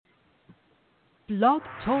Blog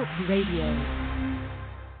Talk Radio.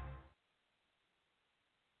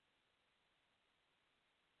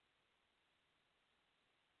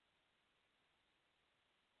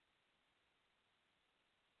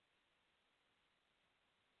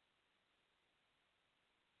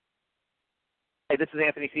 Hey, this is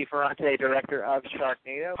Anthony C. Ferrante, director of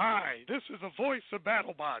Sharknado. Hi, this is the voice of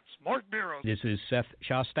BattleBots, Mark Barrows. This is Seth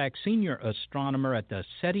Shostak, senior astronomer at the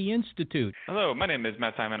SETI Institute. Hello, my name is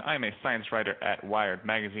Matt Simon. I'm a science writer at Wired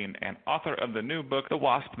Magazine and author of the new book, The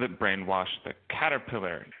Wasp That Brainwashed the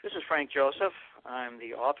Caterpillar. This is Frank Joseph. I'm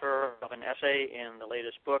the author of an essay in the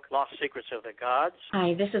latest book, Lost Secrets of the Gods.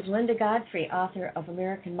 Hi, this is Linda Godfrey, author of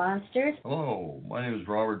American Monsters. Hello, my name is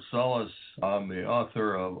Robert Salas. I'm the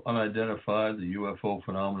author of Unidentified, the UFO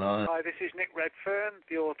Phenomenon. Hi, this is Nick Redfern,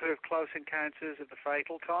 the author of Close Encounters of the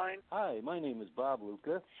Fatal Kind. Hi, my name is Bob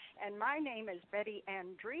Luca. And my name is Betty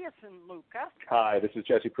Andreasen Luca. Hi, this is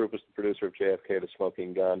Jesse Prupas, the producer of JFK, The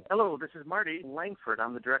Smoking Gun. Hello, this is Marty Langford.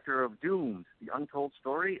 I'm the director of Doomed, the untold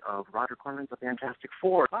story of Roger Corman's The Fantastic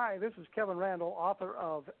Four. Hi, this is Kevin Randall, author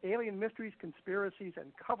of Alien Mysteries, Conspiracies,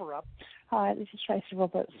 and Cover-Up. Hi, this is Tracy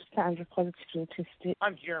Roberts, founder of Positively Autistic.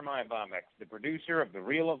 I'm Jeremiah Bomex, the producer of The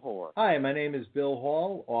Reel of Horror. Hi, my name is Bill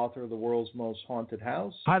Hall, author of The World's Most Haunted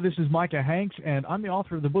House. Hi, this is Micah Hanks, and I'm the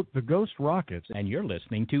author of the book The Ghost Rockets. And you're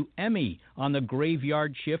listening to Emmy on the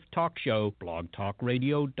Graveyard Shift Talk Show,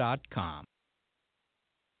 blogtalkradio.com.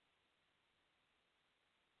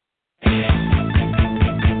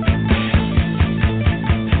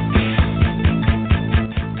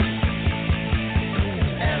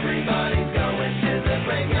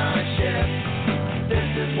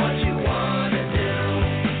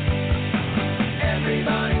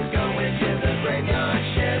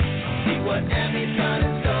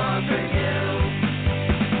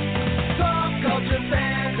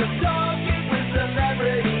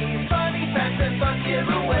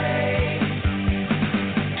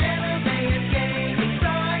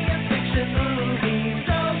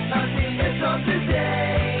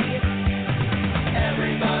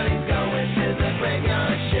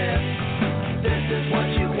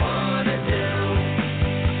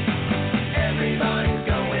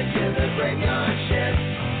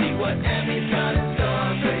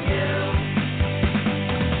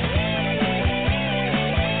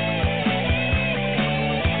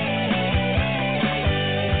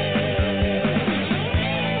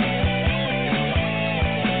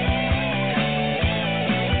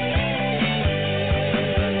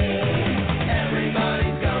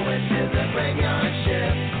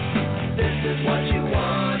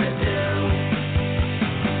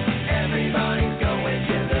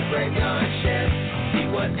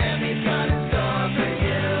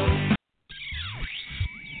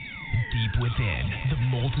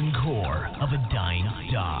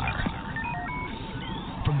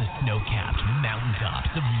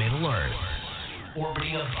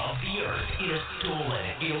 Orbiting above the Earth in a stolen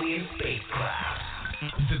alien spacecraft.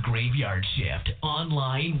 The Graveyard Shift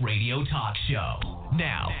online radio talk show.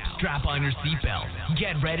 Now, strap on your seatbelts,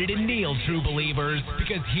 get ready to kneel, true believers,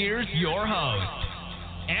 because here's your host,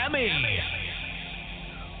 Emmy.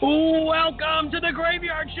 Welcome to the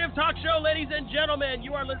Graveyard Shift Talk Show, ladies and gentlemen.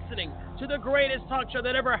 You are listening to the greatest talk show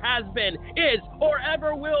that ever has been, is, or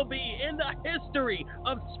ever will be in the history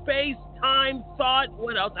of space, time, thought,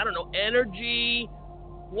 what else? I don't know, energy,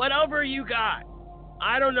 whatever you got.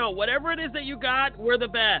 I don't know. Whatever it is that you got, we're the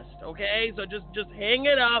best, okay? So just hang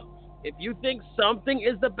it up. If you think something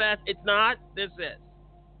is the best, it's not. This is.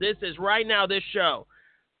 This is right now, this show.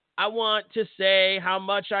 I want to say how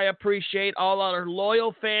much I appreciate all our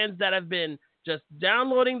loyal fans that have been just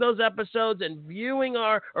downloading those episodes and viewing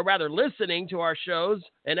listening to our shows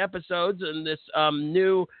and episodes in this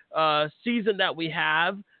new season that we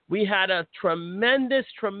have. We had a tremendous,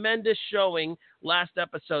 tremendous showing last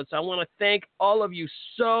episode. So I want to thank all of you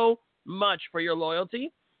so much for your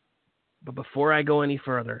loyalty. But before I go any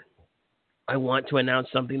further, I want to announce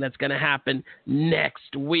something that's going to happen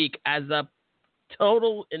next week as a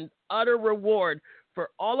total and utter reward for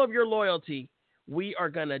all of your loyalty. We are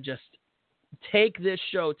going to just take this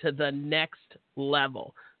show to the next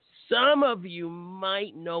level. Some of you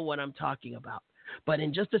might know what I'm talking about, but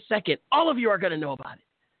in just a second, all of you are going to know about it.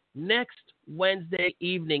 Next Wednesday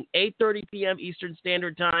evening, 8:30 p.m. Eastern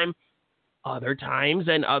Standard Time, other times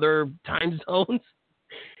and other time zones.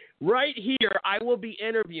 Right here, I will be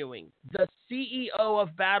interviewing the CEO of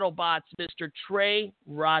BattleBots, Mr. Trey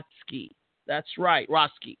Rotsky. That's right,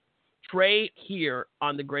 Rotsky. Trey here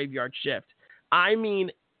on the Graveyard Shift. I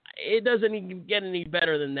mean, it doesn't even get any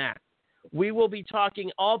better than that. We will be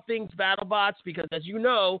talking all things BattleBots because, as you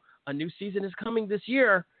know, a new season is coming this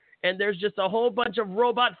year. and there's just a whole bunch of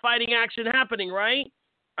robot fighting action happening, right?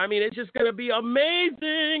 I mean, it's just going to be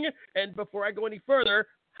amazing. And before I go any further,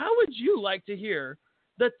 how would you like to hear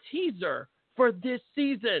the teaser for this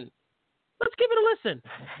season? Let's give it a listen.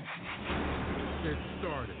 It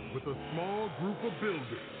started with a small group of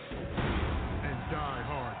builders and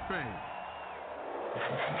die-hard fans.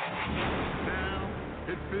 Now,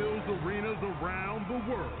 it fills arenas around the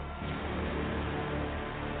world.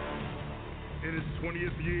 In its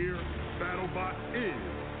 20th year, BattleBots is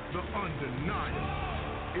the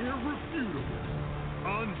undeniable, irrefutable,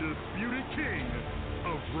 undisputed king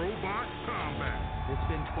of robot combat. It's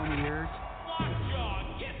been 20 years.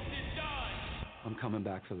 Lockjaw gets it done. I'm coming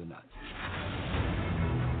back for the nuts.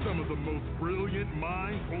 Some of the most brilliant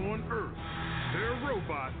minds on Earth. Their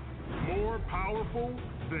robots more powerful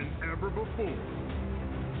than ever before.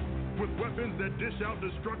 With weapons that dish out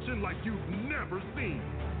destruction like you've never seen.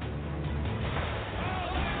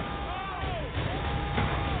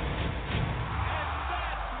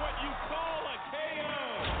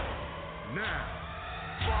 Now,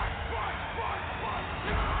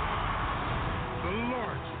 the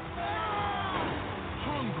largest,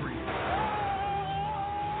 hungriest,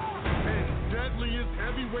 and deadliest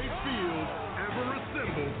heavyweight field ever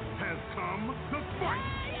assembled has come to fight.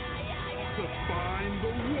 To find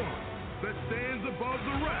the one that stands above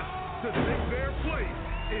the rest to take their place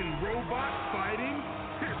in robot fighting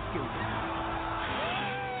history.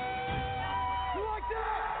 Like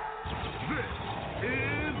that! This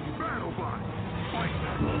is BattleBots. Fight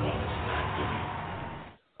that robot.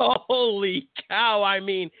 Holy cow, I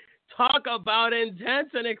mean, talk about intense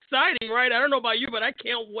and exciting, right? I don't know about you, but I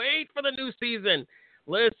can't wait for the new season.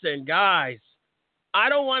 Listen, guys, I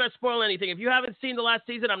don't want to spoil anything. If you haven't seen the last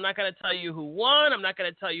season, I'm not going to tell you who won. I'm not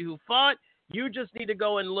going to tell you who fought. You just need to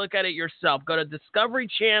go and look at it yourself. Go to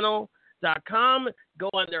discoverychannel.com. Go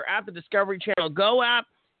on their app, the Discovery Channel Go app.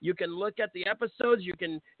 You can look at the episodes. You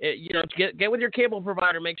can, get with your cable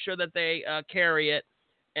provider. Make sure that they carry it.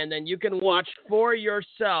 And then you can watch for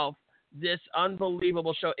yourself this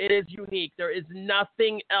unbelievable show. It is unique. There is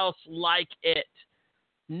nothing else like it.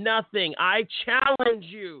 Nothing. I challenge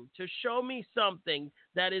you to show me something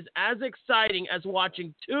that is as exciting as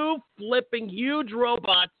watching two flipping huge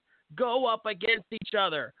robots go up against each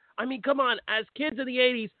other. I mean, come on. As kids in the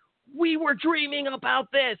 80s, we were dreaming about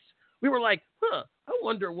this. We were like, I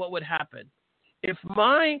wonder what would happen if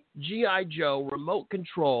my G.I. Joe remote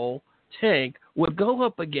control tank would go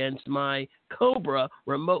up against my Cobra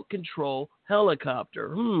remote control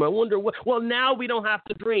helicopter. I wonder what. Well, now we don't have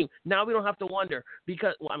to dream. Now we don't have to wonder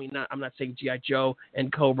because, I'm not saying G.I. Joe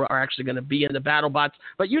and Cobra are actually going to be in the BattleBots,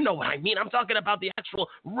 but you know what I mean. I'm talking about the actual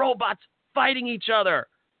robots fighting each other.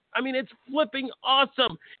 I mean, it's flipping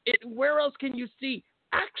awesome. Where else can you see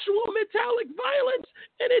actual metallic violence?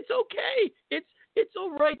 And it's okay. It's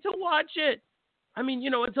all right to watch it. I mean,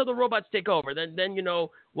 until the robots take over, then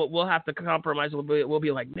what we'll have to compromise. We'll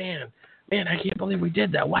be like, man, I can't believe we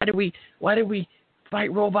did that. Why did we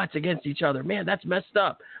fight robots against each other? Man, that's messed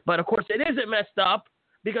up. But of course, it isn't messed up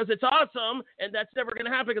because it's awesome, and that's never going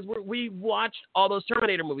to happen because we watched all those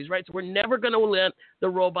Terminator movies, right? So we're never going to let the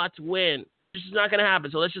robots win. This is not going to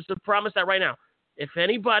happen. So let's just promise that right now. If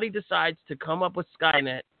anybody decides to come up with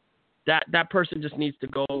Skynet, that person just needs to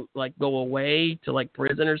go away to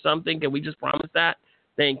prison or something. Can we just promise that?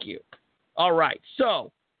 Thank you. All right.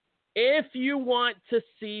 So if you want to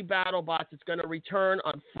see BattleBots, it's going to return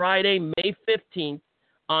on Friday, May 15th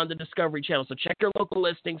on the Discovery Channel. So check your local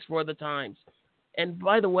listings for the times. And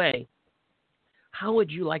by the way, how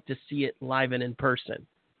would you like to see it live and in person?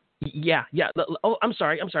 Yeah. Oh, I'm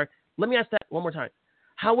sorry. Let me ask that one more time.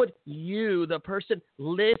 How would you, the person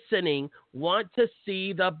listening, want to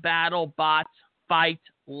see the BattleBots fight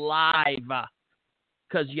live?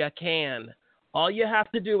 Because you can. All you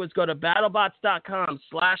have to do is go to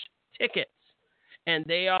battlebots.com/tickets. And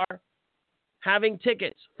they are having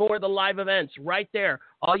tickets for the live events right there.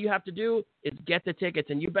 All you have to do is get the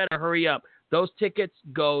tickets, and you better hurry up. Those tickets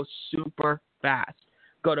go super fast.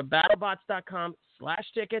 Go to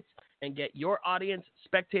battlebots.com/tickets and get your audience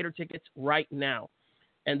spectator tickets right now.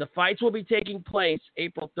 And the fights will be taking place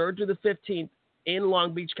April 3rd through the 15th in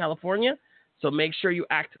Long Beach, California. So make sure you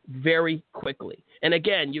act very quickly. And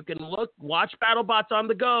again, you can watch BattleBots on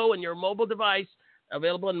the go in your mobile device,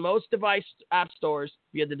 available in most device app stores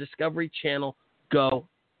via the Discovery Channel Go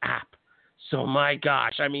app. So my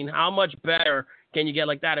gosh, how much better can you get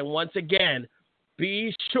like that? And once again,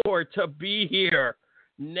 be sure to be here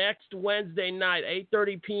next Wednesday night,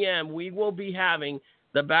 8:30 p.m. We will be having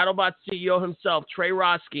the BattleBots CEO himself, Trey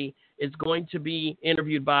Roski, is going to be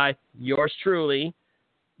interviewed by yours truly,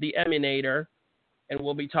 the Eminator, and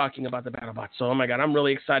we'll be talking about the BattleBots. So, oh my God, I'm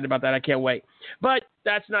really excited about that. I can't wait. But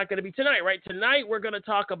that's not going to be tonight, right? Tonight, we're going to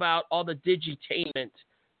talk about all the digitainment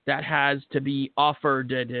that has to be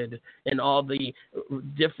offered and all the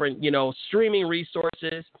different, streaming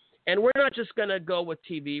resources. And we're not just going to go with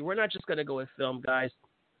TV. We're not just going to go with film, guys.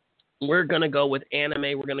 We're going to go with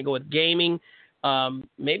anime. We're going to go with gaming,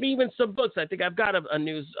 maybe even some books. I think I've got a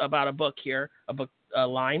news about a book here, a book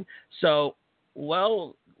line. So,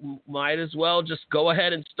 well, might as well just go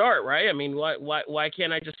ahead and start, right? I mean, why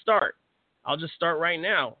can't I just start? I'll just start right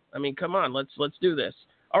now. I mean, come on, let's do this.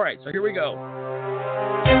 All right, so here we go.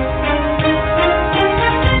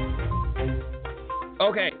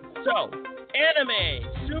 Okay, so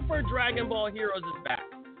anime Super Dragon Ball Heroes is back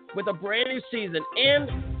with a brand new season, and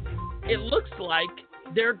it looks like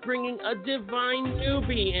they're bringing a divine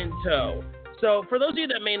newbie in tow. So for those of you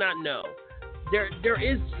that may not know, there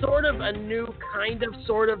is sort of a new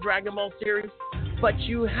sort of Dragon Ball series, but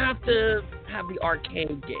you have to have the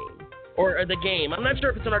arcade game or the game. I'm not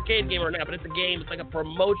sure if it's an arcade game or not, but it's a game. It's like a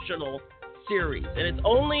promotional series, and it's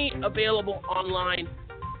only available online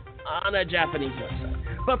on a Japanese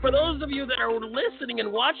website. But for those of you that are listening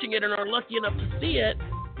and watching it and are lucky enough to see it,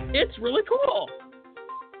 it's really cool.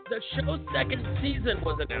 The show's second season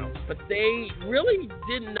was announced, but they really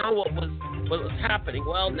didn't know what was happening.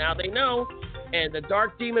 Well, now they know, and the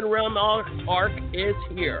Dark Demon Realm arc is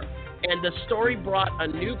here. And the story brought a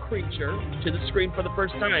new creature to the screen for the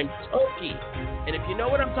first time, Toki. And if you know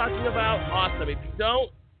what I'm talking about, awesome. If you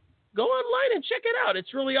don't, go online and check it out.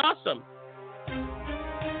 It's really awesome.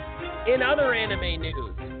 In other anime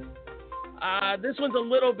news, this one's a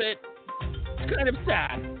little bit kind of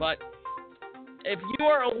sad, but if you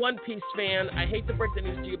are a One Piece fan, I hate to break the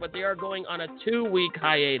news to you, but they are going on a 2-week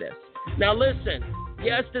hiatus. Now listen,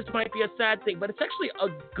 yes, this might be a sad thing, but it's actually a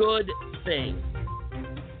good thing.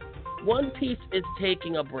 One Piece is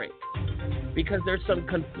taking a break because there's some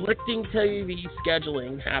conflicting TV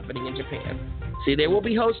scheduling happening in Japan. See, they will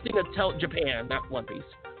be hosting Japan, not One Piece,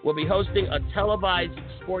 will be hosting a televised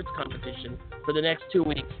sports competition for the next 2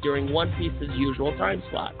 weeks during One Piece's usual time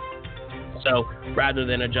slot. So rather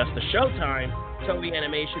than adjust the showtime, Toei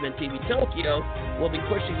Animation and TV Tokyo will be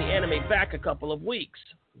pushing the anime back a couple of weeks.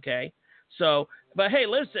 Okay? So, but hey,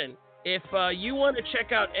 listen, if you want to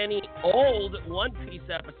check out any old One Piece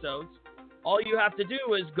episodes, all you have to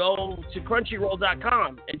do is go to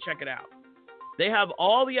Crunchyroll.com and check it out. They have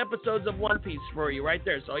all the episodes of One Piece for you right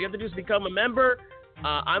there. So all you have to do is become a member.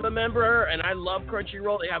 I'm a member, and I love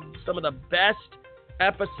Crunchyroll. They have some of the best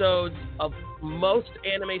episodes of most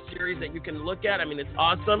anime series that you can look at. I mean, it's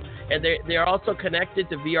awesome. And they're also connected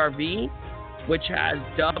to VRV, which has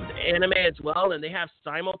dubbed anime as well, and they have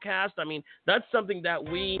simulcast. I mean, that's something that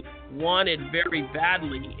we wanted very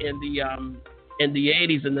badly in the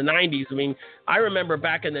 80s and the 90s. I mean, I remember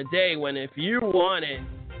back in the day when if you wanted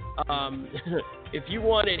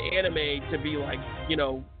anime to be like,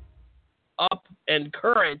 up and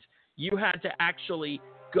current, you had to actually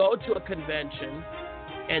go to a convention,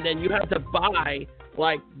 and then you had to buy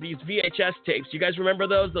like these VHS tapes. You guys remember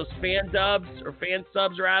those fan dubs or fan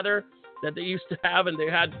subs rather that they used to have, and they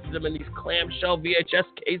had them in these clamshell VHS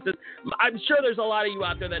cases. I'm sure there's a lot of you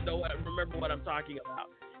out there that don't remember what I'm talking about.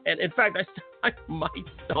 And in fact, I might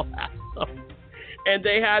still have some. And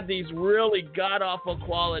they had these really god-awful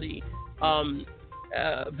quality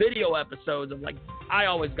video episodes of, like, I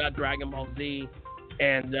always got Dragon Ball Z.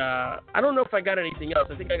 And I don't know if I got anything else.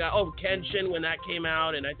 I think I got, Kenshin when that came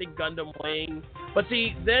out, and I think Gundam Wing. But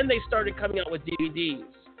see, then they started coming out with DVDs,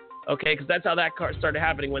 okay? Because that's how that started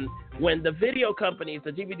happening. When the video companies,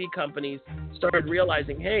 the DVD companies, started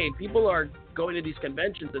realizing, hey, people are going to these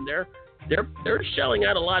conventions and they're shelling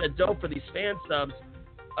out a lot of dope for these fan subs.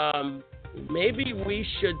 Maybe we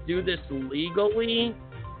should do this legally.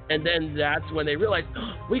 And then that's when they realized,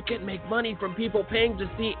 we can make money from people paying to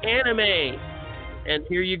see anime. And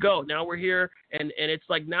here you go. Now we're here, and it's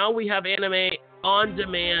like now we have anime on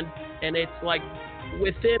demand, and it's like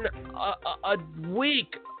within a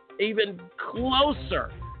week, even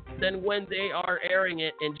closer than when they are airing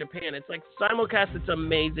it in Japan. It's like simulcast. It's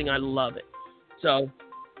amazing. I love it. So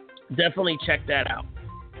definitely check that out.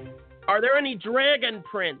 Are there any Dragon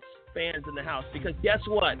Prince fans in the house? Because guess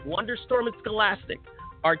what? Wonderstorm and Scholastic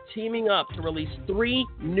are teaming up to release 3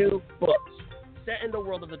 new books set in the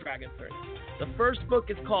world of the Dragon Prince. The first book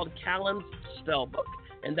is called Callum's Spellbook,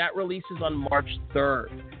 and that releases on March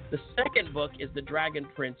 3rd. The second book is the Dragon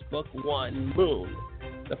Prince Book 1, Moon,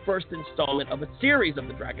 the first installment of a series of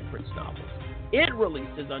the Dragon Prince novels. It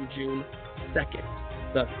releases on June 2nd.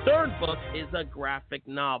 The third book is a graphic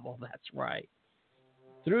novel, that's right.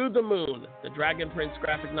 Through the Moon, the Dragon Prince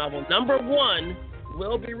graphic novel #1,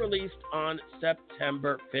 will be released on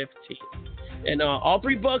September 15th. And all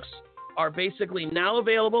 3 books are basically now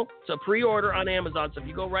available to pre-order on Amazon. So if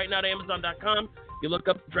you go right now to Amazon.com, you look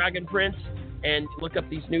up Dragon Prince and look up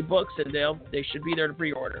these new books, and they should be there to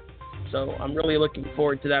pre-order. So I'm really looking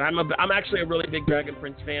forward to that. I'm actually a really big Dragon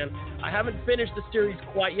Prince fan. I haven't finished the series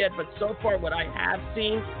quite yet, but so far what I have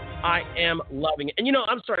seen, I am loving it. And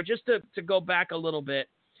I'm sorry, just to go back a little bit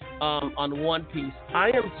on One Piece, I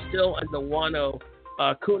am still in the Wano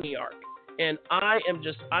Kuni arc, and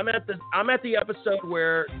I'm at the episode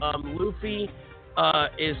where Luffy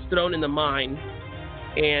is thrown in the mine,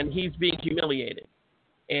 and he's being humiliated,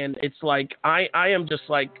 and it's like I am just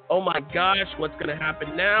like, oh my gosh, what's gonna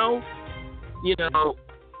happen now?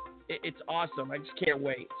 It's awesome. I just can't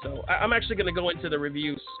wait. So I'm actually gonna go into the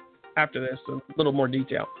reviews after this, a little more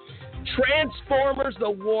detail. Transformers: The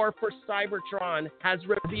War for Cybertron has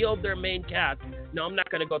revealed their main cast. No, I'm not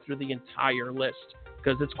going to go through the entire list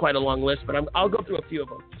because it's quite a long list, but I'll go through a few of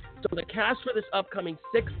them. So the cast for this upcoming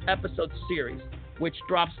 6-episode series, which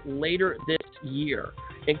drops later this year,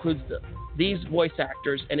 includes these voice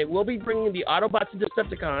actors, and it will be bringing the Autobots and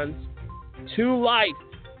Decepticons to life.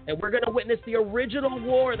 And we're going to witness the original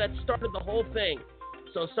war that started the whole thing.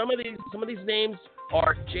 So some of these names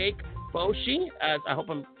are Jake Boshi, as I hope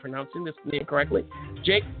I'm pronouncing this name correctly.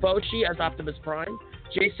 Jake Boshi as Optimus Prime,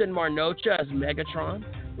 Jason Marnocha as Megatron,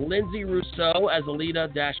 Lindsay Rousseau as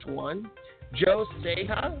Alita-1, Joe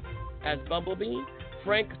Seha as Bumblebee,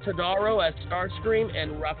 Frank Todaro as Starscream,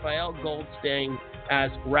 and Raphael Goldstein as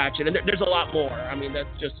Ratchet. And there's a lot more. I mean,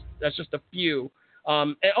 that's just a few.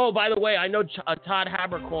 And, by the way, I know Todd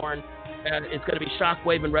Haberkorn is going to be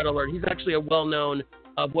Shockwave in Red Alert. He's actually a well-known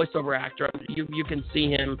voiceover actor. You can see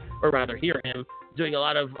him, or rather hear him, doing a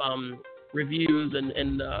lot of reviews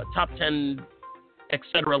and top 10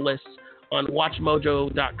 etc. lists on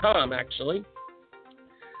WatchMojo.com, actually.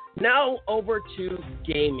 Now over to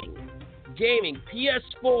gaming.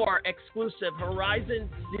 PS4 exclusive Horizon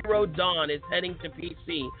Zero Dawn is heading to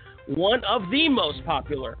PC. One of the most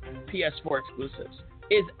popular PS4 exclusives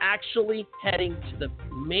is actually heading to the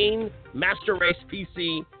main Master Race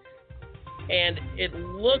PC, and it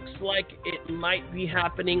looks like it might be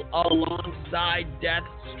happening alongside Death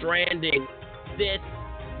Stranding this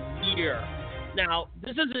year. Now,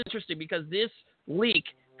 this is interesting because this leak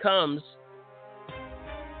comes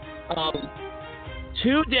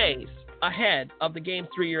 2 days ahead of the game's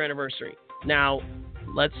 3-year anniversary. Now,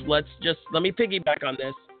 let me piggyback on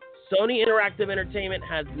this. Sony Interactive Entertainment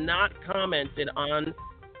has not commented on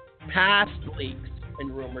past leaks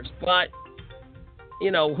and rumors, but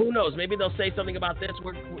who knows? Maybe they'll say something about this.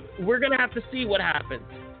 We're going to have to see what happens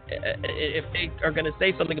if they are going to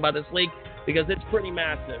say something about this leak, because it's pretty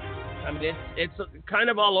massive. I mean, it's kind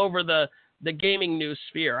of all over the gaming news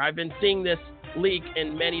sphere. I've been seeing this leak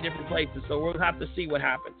in many different places, so we'll have to see what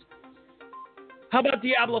happens. How about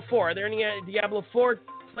Diablo 4? Are there any Diablo 4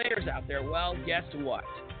 players out there? Well, guess what?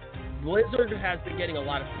 Blizzard has been getting a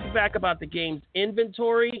lot of feedback about the game's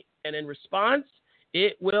inventory, and in response,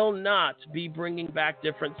 it will not be bringing back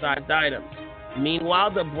different sized items.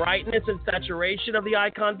 Meanwhile, the brightness and saturation of the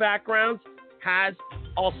icon backgrounds has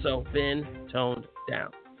also been toned down.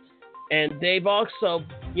 And they've also,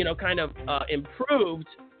 kind of improved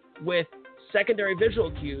with secondary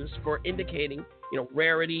visual cues for indicating,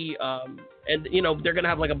 rarity, and, they're going to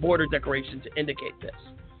have like a border decoration to indicate this.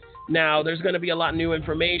 Now, there's going to be a lot of new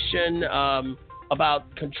information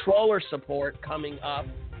about controller support coming up,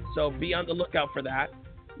 so be on the lookout for that.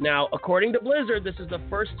 Now, according to Blizzard, this is the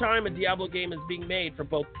first time a Diablo game is being made for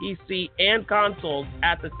both PC and consoles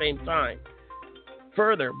at the same time.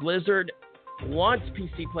 Further, Blizzard wants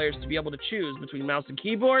PC players to be able to choose between mouse and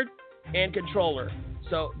keyboard and controller.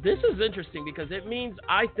 So this is interesting because it means,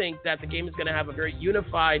 I think, that the game is going to have a very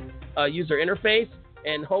unified user interface,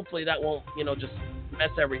 and hopefully that won't, just mess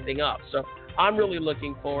everything up. So I'm really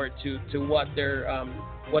looking forward to what they're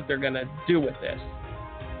going to do with this.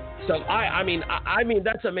 So I mean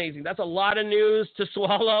that's amazing. That's a lot of news to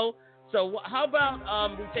swallow. So how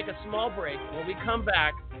about we take a small break? When we come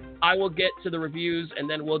back, I will get to the reviews, and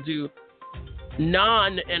then we'll do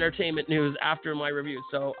non-entertainment news after my review.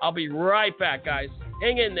 So I'll be right back, guys.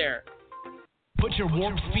 Hang in there. Put your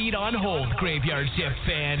warped feet on hold, Graveyard Shift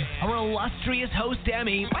fan. Our illustrious host,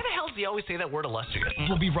 Emmy. Why the hell does he always say that word illustrious?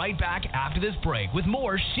 We'll be right back after this break with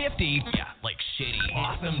more shifty, like shitty,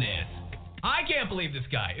 awesomeness. I can't believe this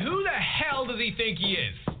guy. Who the hell does he think he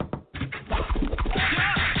is?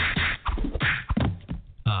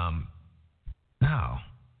 Oh.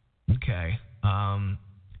 Okay.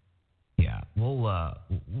 Yeah,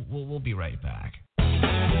 we'll be right back.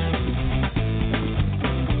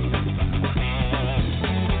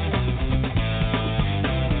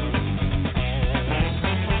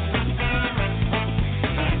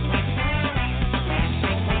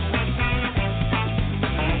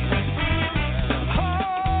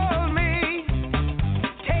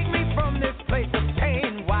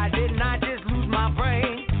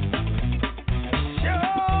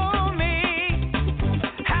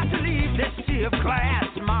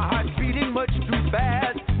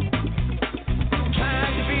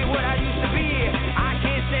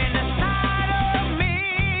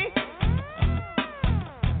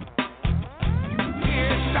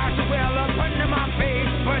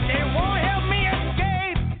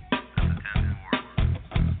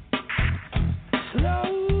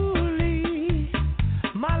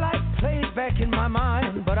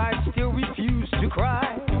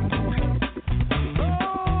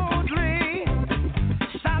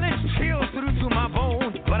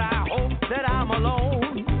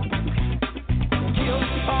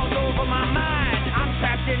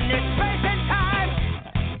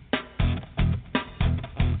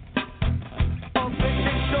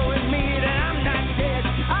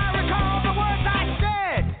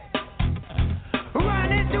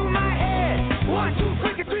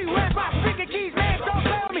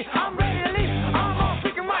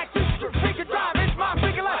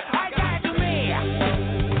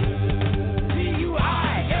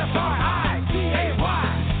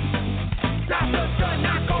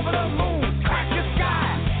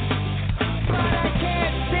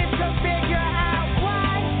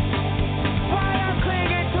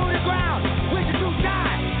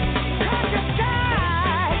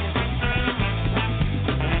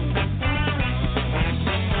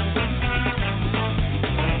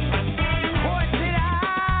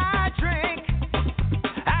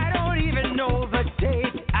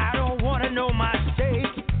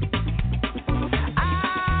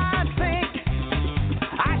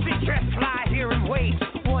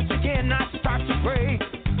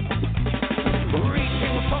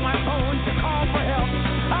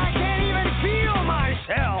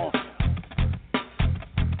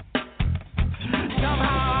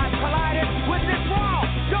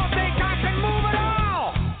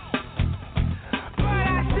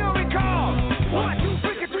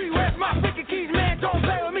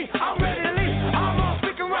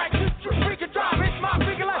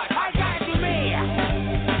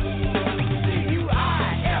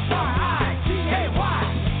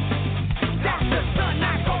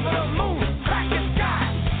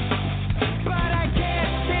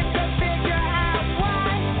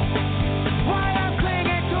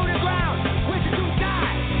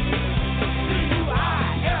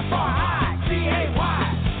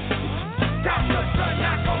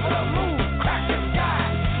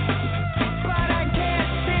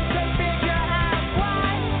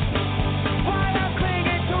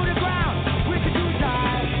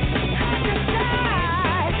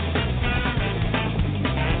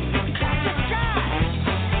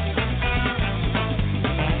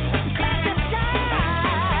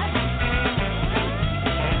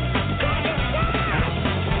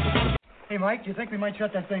 Mike, do you think we might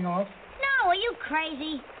shut that thing off? No, are you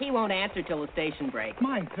crazy? He won't answer till the station break.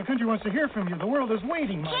 Mike, the country wants to hear from you. The world is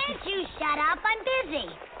waiting, Mike. Can't you shut up? I'm busy.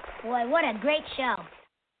 Boy, what a great show.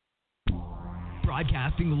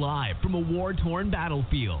 Broadcasting live from a war-torn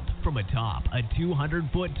battlefield. From atop a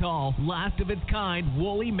 200-foot-tall, last-of-its-kind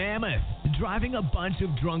woolly mammoth. Driving a bunch of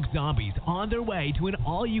drunk zombies on their way to an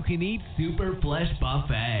all-you-can-eat super flesh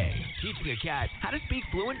buffet. Teaching a cat how to speak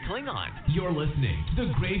fluent Klingon. You're listening to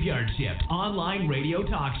The Graveyard Shift online radio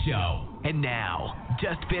talk show. And now,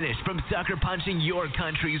 just finished from sucker-punching your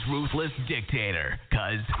country's ruthless dictator.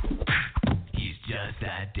 'Cause he's just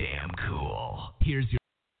that damn cool. Here's your...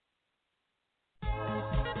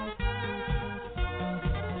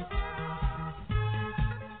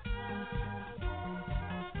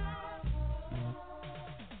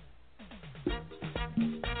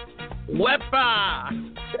 Wepa!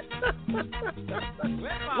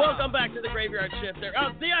 Welcome back to the Graveyard Shift there.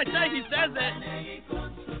 Oh, see, I say he says it.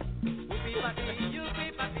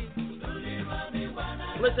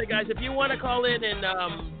 Listen, guys, if you want to call in and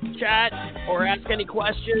chat or ask any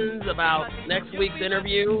questions about next week's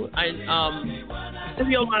interview,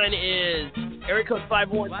 studio line is area code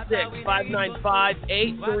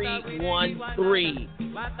 516-595-8313.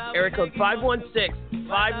 Area code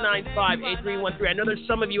 516-595-8313. I know there's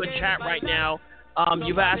some of you in chat right now.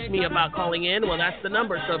 You've asked me about calling in. Well, that's the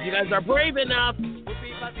number. So if you guys are brave enough,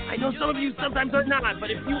 I know some of you sometimes are not,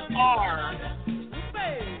 but if you are,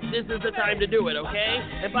 this is the time to do it, okay?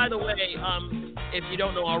 And by the way, if you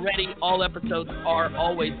don't know already, all episodes are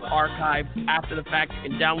always archived after the fact. You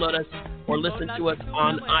can download us or listen to us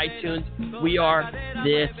on iTunes. We are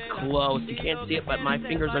this close. You can't see it, but my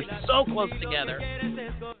fingers are so close together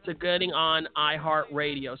to getting on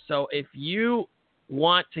iHeartRadio. So if you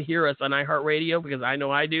want to hear us on iHeartRadio, because I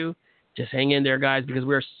know I do, just hang in there, guys, because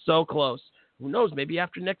we're so close. Who knows? Maybe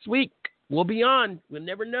after next week we'll be on. We'll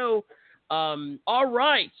never know. All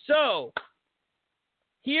right. So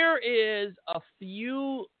here is a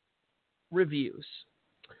few reviews.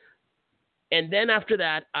 And then after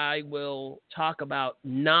that, I will talk about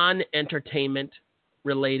non-entertainment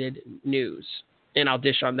related news. And I'll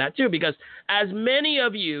dish on that too, because as many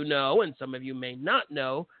of you know, and some of you may not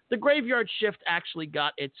know, the Graveyard Shift actually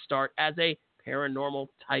got its start as a paranormal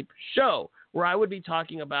type show where I would be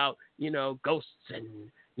talking about, ghosts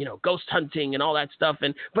and, ghost hunting and all that stuff.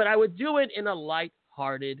 But I would do it in a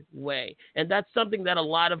light-hearted way. And that's something that a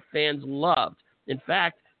lot of fans loved. In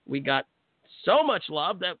fact, we got so much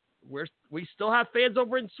love that we still have fans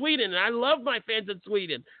over in Sweden, and I love my fans in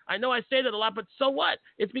Sweden. I know I say that a lot, but so what?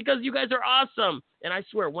 It's because you guys are awesome. And I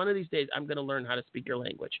swear, one of these days, I'm going to learn how to speak your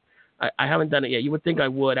language. I haven't done it yet. You would think I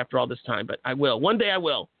would after all this time, but I will. One day I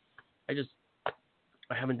will. I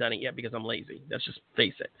haven't done it yet because I'm lazy. Let's just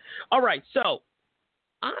face it. All right, so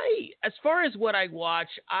as far as what I watch,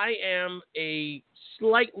 I am a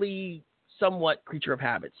somewhat creature of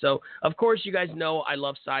habit. So, of course, you guys know I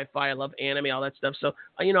love sci-fi. I love anime, all that stuff. So,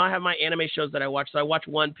 I have my anime shows that I watch. So I watch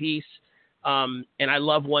One Piece, and I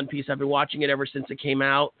love One Piece. I've been watching it ever since it came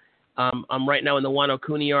out. I'm right now in the Wano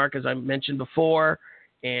Kuni arc, as I mentioned before,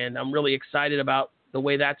 and I'm really excited about the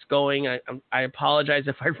way that's going. I apologize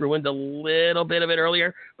if I ruined a little bit of it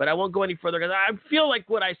earlier, but I won't go any further because I feel like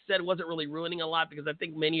what I said wasn't really ruining a lot because I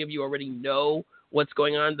think many of you already know what's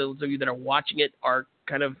going on. Those of you that are watching it are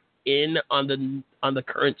kind of in on the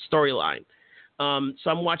current storyline. So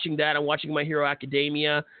I'm watching that. I'm watching My Hero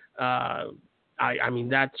Academia. I mean,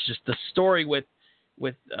 that's just the story with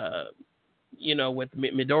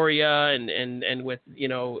Midoriya and with,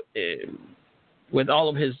 with all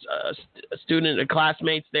of his student and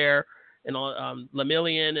classmates there and all,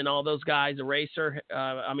 Lemillion and all those guys, Eraser.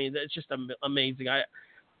 I mean, it's just amazing.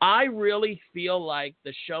 I really feel like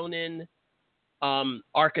the shonen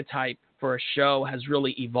archetype for a show has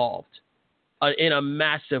really evolved in a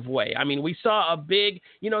massive way. I mean, we saw a big,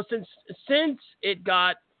 since it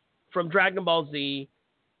got from Dragon Ball Z,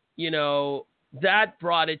 that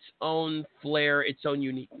brought its own flair, its own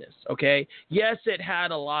uniqueness. Okay. Yes, it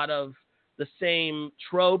had a lot of the same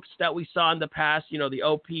tropes that we saw in the past, the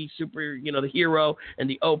OP super, the hero and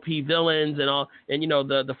the OP villains and all, and,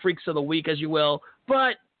 the freaks of the week, as you will.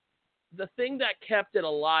 But the thing that kept it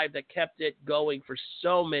alive, that kept it going for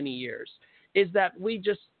so many years, is that we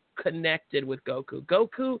just connected with Goku.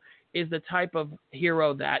 Goku is the type of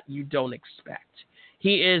hero that you don't expect.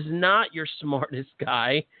 He is not your smartest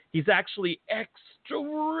guy. He's actually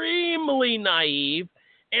extremely naive.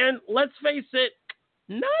 And let's face it,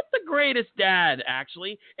 not the greatest dad,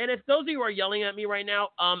 actually. And if those of you are yelling at me right now,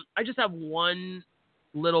 I just have one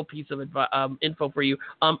little piece of info for you.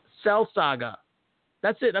 Cell Saga.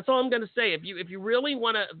 That's it. That's all I'm going to say. If you really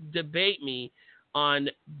want to debate me on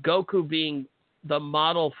Goku being the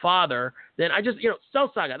model father, then I just,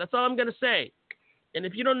 Cell Saga. That's all I'm going to say. And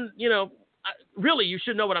if you don't, really, you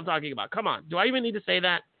should know what I'm talking about. Come on. Do I even need to say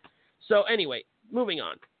that? So anyway, moving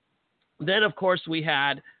on. Then, of course, we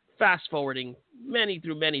had, fast forwarding many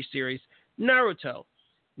series, Naruto.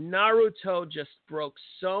 Naruto just broke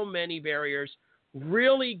so many barriers,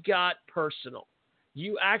 really got personal.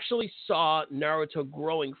 You actually saw Naruto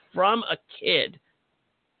growing from a kid,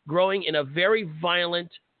 growing in a very violent,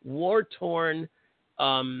 war-torn,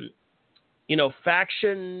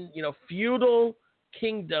 faction, feudal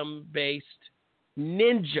kingdom-based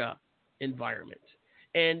ninja environment.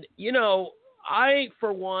 And, I,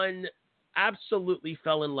 for one, absolutely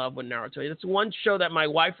fell in love with Naruto. It's one show that my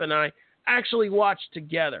wife and I actually watched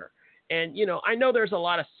together. And, I know there's a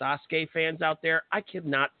lot of Sasuke fans out there. I could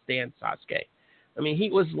not stand Sasuke. I mean, he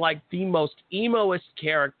was like the most emo-est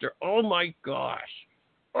character. Oh my gosh,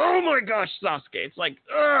 Sasuke. It's like,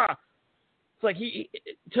 ugh. It's like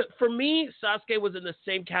for me, Sasuke was in the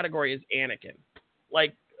same category as Anakin.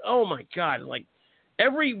 Like, oh my God. Like,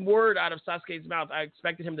 every word out of Sasuke's mouth, I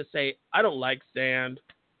expected him to say, I don't like sand.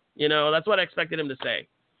 That's what I expected him to say.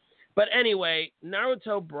 But anyway,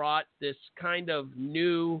 Naruto brought this kind of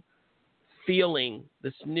new feeling,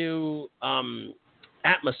 this new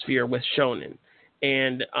atmosphere with shonen.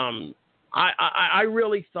 And I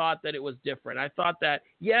really thought that it was different. I thought that,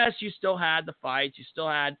 yes, you still had the fights. You still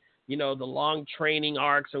had, the long training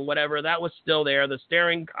arcs and whatever. That was still there. The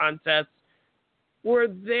staring contests were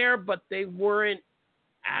there, but they weren't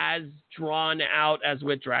as drawn out as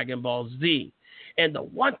with Dragon Ball Z. And the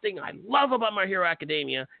one thing I love about My Hero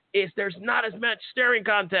Academia is there's not as much staring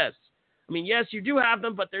contests. I mean, yes, you do have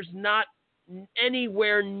them, but there's not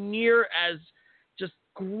anywhere near as just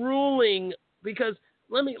grueling. Because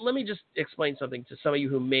let me just explain something to some of you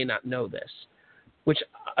who may not know this, which,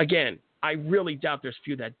 again, I really doubt there's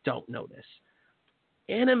few that don't know this.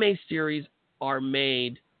 Anime series are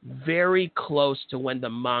made very close to when the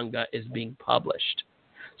manga is being published.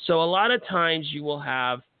 So a lot of times you will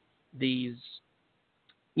have these,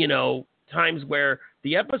 times where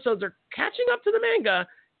the episodes are catching up to the manga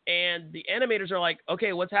and the animators are like,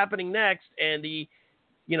 okay, what's happening next? And the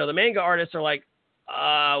manga artists are like,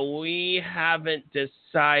 we haven't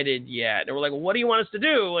decided yet. And we're like, well, what do you want us to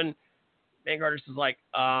do? And manga artist is like,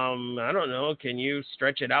 I don't know. Can you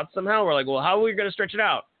stretch it out somehow? We're like, well, how are we going to stretch it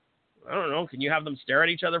out? I don't know. Can you have them stare at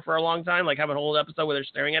each other for a long time? Like have a whole episode where they're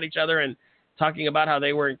staring at each other and talking about how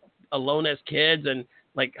they were alone as kids and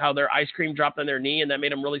like how their ice cream dropped on their knee and that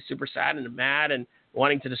made them really super sad and mad and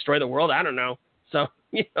wanting to destroy the world. I don't know. So,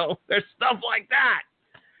 there's stuff like that,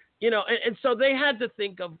 and so they had to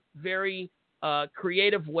think of very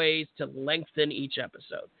creative ways to lengthen each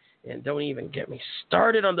episode. And don't even get me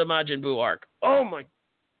started on the Majin Buu arc. Oh my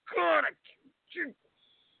God.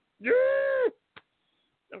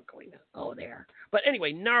 I'm going to go there. But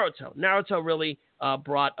anyway, Naruto. Naruto really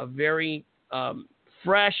brought a very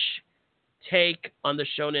fresh take on the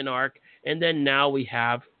Shonen arc. And then now we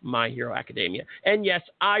have My Hero Academia. And yes,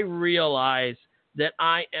 I realize that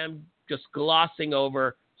I am just glossing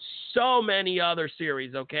over so many other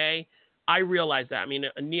series, okay? I realize that. I mean,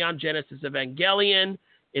 Neon Genesis Evangelion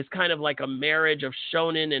is kind of like a marriage of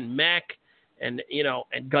shonen and mech, and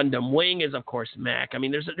and Gundam Wing is of course mech. I mean,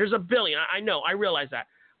 there's a billion. I know, I realize that.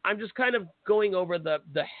 I'm just kind of going over the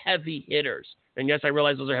heavy hitters, and yes, I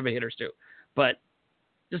realize those are heavy hitters too. But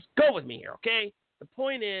just go with me here, okay? The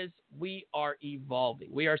point is, we are evolving.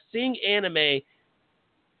 We are seeing anime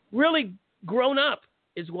really grown up,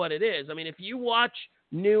 is what it is. I mean, if you watch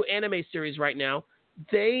new anime series right now,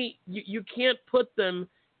 you can't put them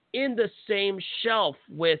in the same shelf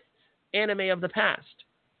with anime of the past.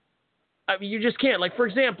 I mean, you just can't. Like, for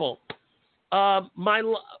example, my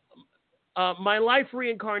life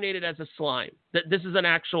reincarnated as a slime. This is an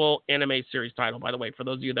actual anime series title, by the way, for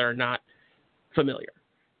those of you that are not familiar.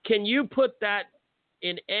 Can you put that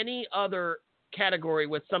in any other category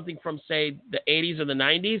with something from, say, the 80s or the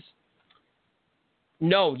 90s?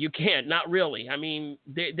 No, you can't. Not really. I mean,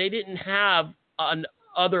 they didn't have an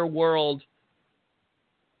otherworld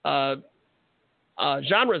genres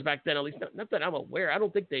back then, at least not that I'm aware. I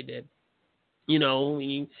don't think they did. You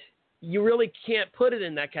really can't put it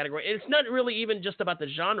in that category. It's not really even just about the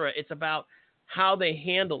genre. It's about how they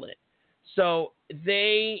handle it. So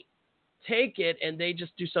they take it and they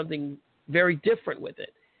just do something very different with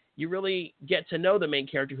it. You really get to know the main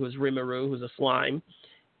character, who is Rimuru, who's a slime.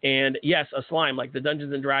 And yes, a slime, like the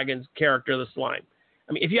Dungeons and Dragons character, the slime.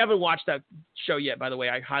 I mean, if you haven't watched that show yet, by the way,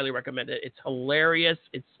 I highly recommend it. It's hilarious.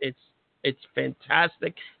 It's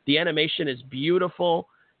fantastic. The animation is beautiful.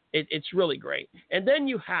 It's really great. And then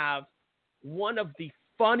you have one of the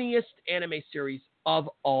funniest anime series of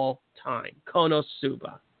all time,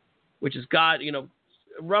 Konosuba, which is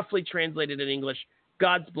roughly translated in English,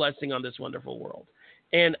 God's blessing on this wonderful world.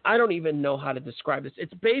 And I don't even know how to describe this.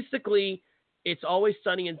 It's basically It's Always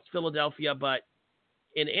Sunny in Philadelphia, but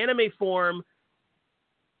in anime form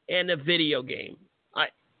and a video game.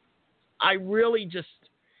 I really just,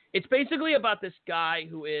 it's basically about this guy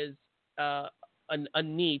who is a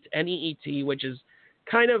NEET, N-E-E-T, which is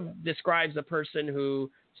kind of describes a person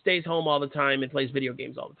who stays home all the time and plays video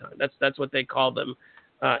games all the time. That's what they call them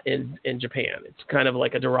in Japan. It's kind of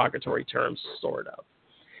like a derogatory term, sort of.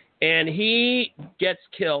 And he gets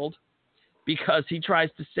killed because he tries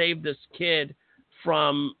to save this kid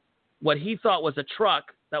from what he thought was a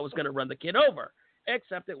truck that was going to run the kid over.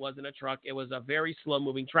 Except it wasn't a truck. It was a very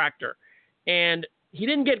slow-moving tractor. And he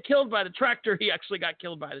didn't get killed by the tractor. He actually got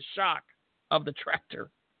killed by the shock of the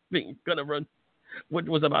tractor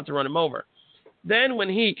was about to run him over. Then when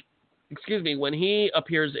he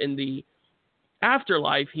appears in the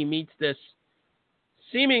afterlife, he meets this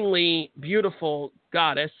seemingly beautiful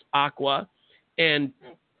goddess, Aqua, and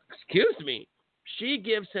she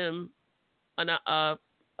gives him a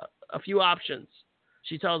few options.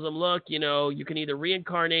 She tells him, look, you can either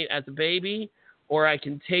reincarnate as a baby, or I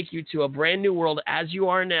can take you to a brand new world as you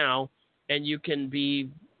are now, and you can be,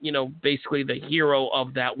 basically the hero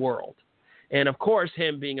of that world. And of course,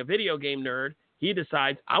 him being a video game nerd, he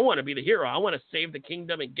decides, I want to be the hero. I want to save the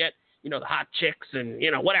kingdom and get, the hot chicks and,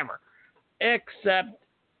 whatever. Except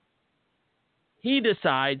he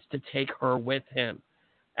decides to take her with him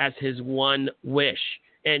as his one wish.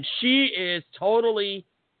 And she is totally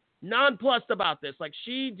nonplussed about this. Like,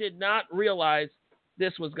 she did not realize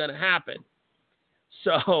this was going to happen.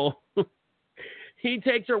 So he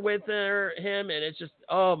takes her with him, and it's just,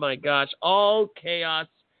 oh my gosh, all chaos,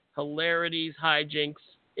 hilarities, hijinks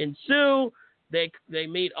ensue. They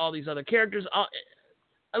meet all these other characters.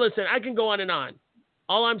 Listen, I can go on and on.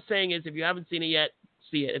 All I'm saying is, if you haven't seen it yet,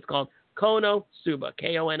 see it. It's called Konosuba,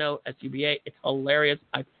 Konosuba. It's hilarious.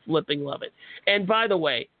 I flipping love it. And by the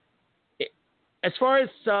way, as far as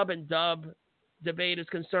sub and dub debate is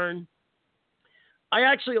concerned, I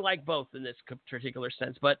actually like both in this particular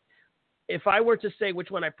sense. But if I were to say which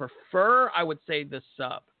one I prefer, I would say the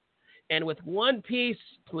sub. And with One Piece,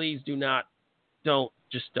 please don't.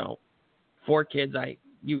 4 Kids,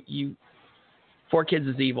 4 Kids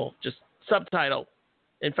is evil. Just subtitle.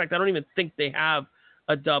 In fact, I don't even think they have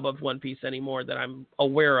a dub of One Piece anymore that I'm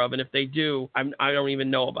aware of, and if they do, I don't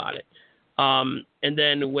even know about it. And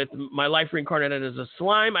then with My Life Reincarnated as a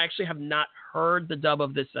Slime, I actually have not heard the dub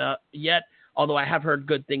of this yet, although I have heard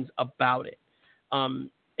good things about it. And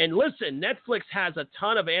listen, Netflix has a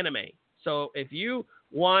ton of anime, so if you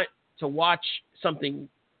want to watch something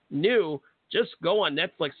new, just go on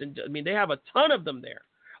Netflix, and they have a ton of them there.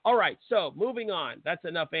 All right, so moving on. That's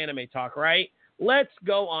enough anime talk, right? Let's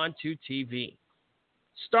go on to TV.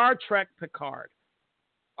 Star Trek Picard.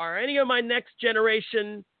 Are any of my next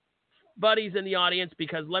generation buddies in the audience?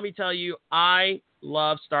 Because let me tell you, I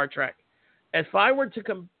love Star Trek. If I were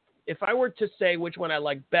to say which one I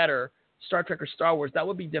like better, Star Trek or Star Wars, that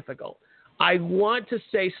would be difficult. I want to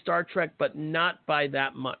say Star Trek, but not by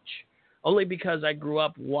that much. Only because I grew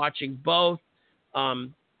up watching both.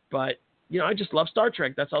 But I just love Star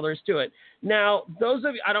Trek. That's all there is to it. Now, those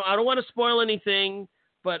of you, I don't want to spoil anything,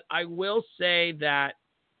 but I will say that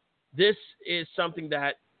this is something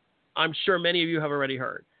that I'm sure many of you have already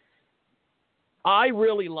heard. I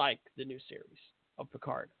really like the new series of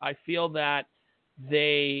Picard. I feel that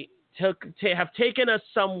they have taken us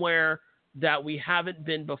somewhere that we haven't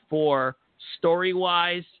been before,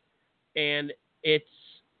 story-wise, and it's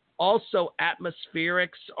also atmospherics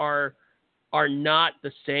are not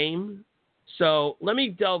the same. So let me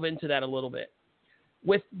delve into that a little bit.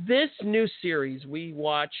 With this new series, we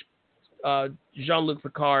watch Jean-Luc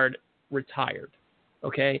Picard retired,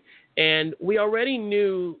 okay? And we already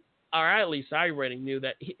knew, or at least I already knew,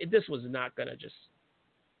 that this was not going to just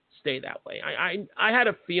stay that way. I had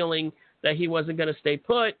a feeling that he wasn't going to stay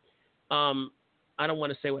put. I don't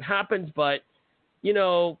want to say what happens, but,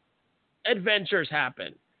 adventures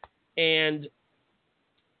happen. And,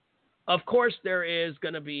 of course, there is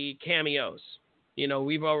going to be cameos.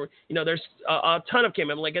 There's a ton of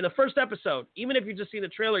cameos. Like in the first episode, even if you just see the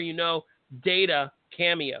trailer, Data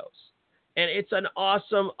cameos. And it's an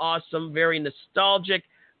awesome, awesome, very nostalgic,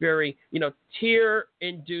 very,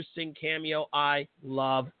 tear-inducing cameo. I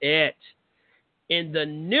love it. In the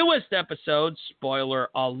newest episode, spoiler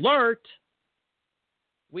alert,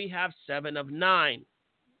 we have 7 of 9.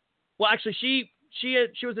 Well, actually, she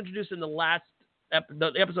was introduced in the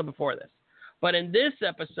episode before this. But in this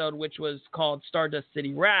episode, which was called Stardust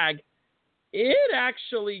City Rag, it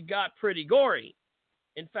actually got pretty gory.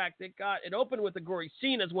 In fact, it opened with a gory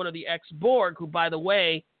scene as one of the ex-Borg, who, by the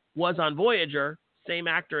way, was on Voyager, same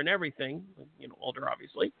actor and everything, older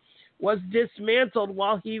obviously, was dismantled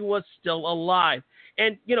while he was still alive.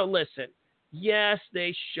 And, listen, yes,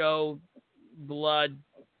 they show blood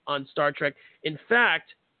on Star Trek. In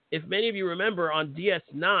fact, if many of you remember, on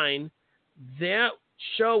DS9, that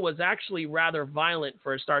show was actually rather violent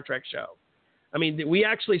for a Star Trek show. We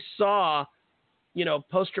actually saw,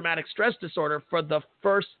 post-traumatic stress disorder for the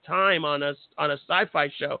first time on a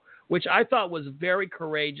sci-fi show, which I thought was very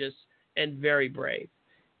courageous and very brave.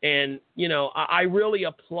 And, I really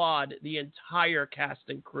applaud the entire cast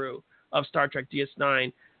and crew of Star Trek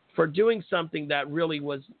DS9 for doing something that really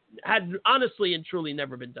had honestly and truly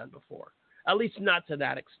never been done before, at least not to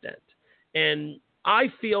that extent. And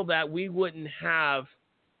I feel that we wouldn't have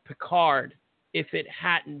Picard if it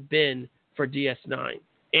hadn't been for DS9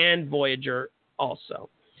 and Voyager also.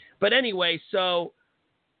 But anyway, so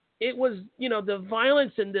it was, the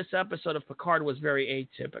violence in this episode of Picard was very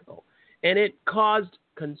atypical, and it caused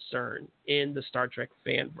concern in the Star Trek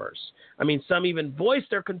fanverse. Some even voiced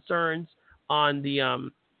their concerns on the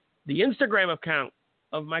Instagram account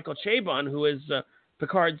of Michael Chabon, who is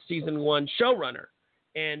Picard's season 1 showrunner.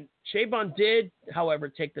 And Chabon did, however,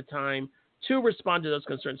 take the time to respond to those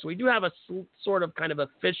concerns. So we do have a sort of kind of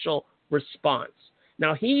official response.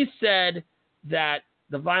 Now, he said that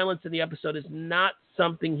the violence in the episode is not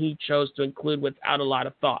something he chose to include without a lot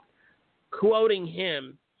of thought. Quoting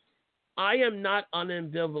him, "I am not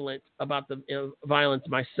unambivalent about the violence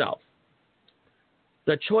myself.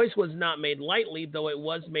 The choice was not made lightly, though it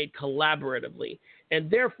was made collaboratively, and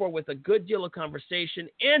therefore with a good deal of conversation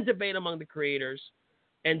and debate among the creators.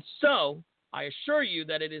 And so, I assure you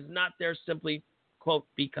that it is not there simply, quote,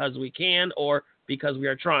 because we can or because we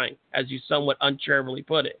are trying," as you somewhat uncharitably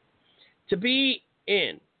put it. To be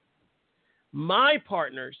in, my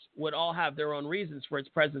partners would all have their own reasons for its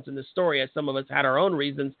presence in the story, as some of us had our own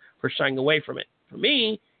reasons for shying away from it. For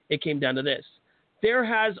me, it came down to this. There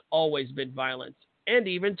has always been violence and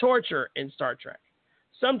even torture in Star Trek.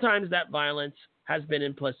 Sometimes that violence has been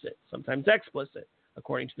implicit, sometimes explicit,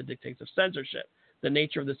 according to the dictates of censorship, the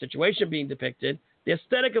nature of the situation being depicted, the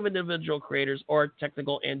aesthetic of individual creators, or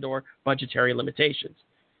technical and or budgetary limitations.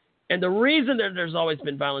 And the reason that there's always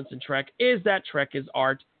been violence in Trek is that Trek is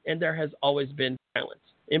art, and there has always been violence.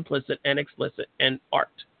 implicit and explicit, and art.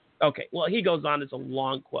 Okay, well, he goes on. It's a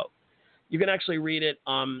long quote. You can actually read it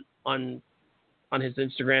on his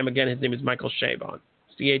Instagram. Again, his name is Michael Chabon,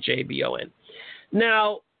 Chabon.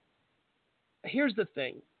 Now, here's the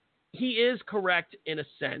thing. He is correct in a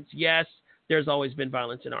sense. Yes, there's always been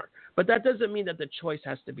violence in art. But that doesn't mean that the choice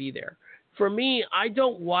has to be there. For me, I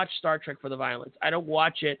don't watch Star Trek for the violence. I don't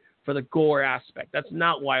watch it for the gore aspect. That's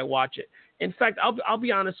not why I watch it. In fact, I'll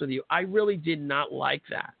be honest with you. I really did not like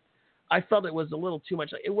that. I felt it was a little too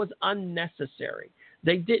much. It was unnecessary.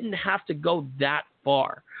 They didn't have to go that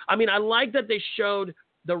far. I mean, I like that they showed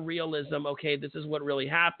the realism. Okay, this is what really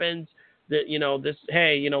happens. That,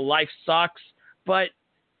 life sucks. But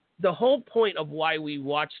the whole point of why we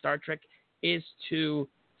watch Star Trek is to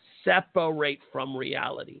separate from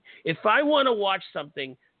reality. If I want to watch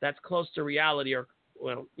something that's close to reality, or,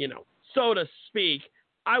 so to speak,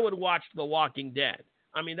 I would watch The Walking Dead.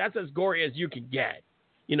 I mean, that's as gory as you can get,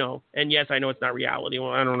 And yes, I know it's not reality.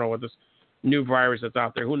 Well, I don't know what this new virus that's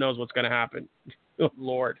out there. Who knows what's going to happen? Oh,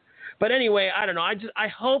 Lord. But anyway, I don't know. I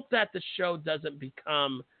hope that the show doesn't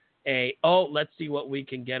become let's see what we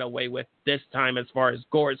can get away with this time as far as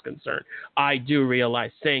gore is concerned. I do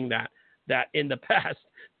realize saying that in the past,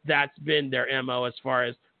 that's been their MO as far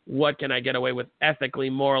as what can I get away with ethically,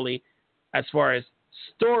 morally, as far as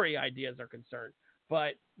story ideas are concerned.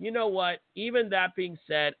 But you know what? Even that being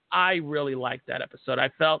said, I really liked that episode. I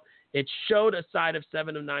felt it showed a side of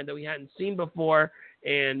 7 of 9 that we hadn't seen before,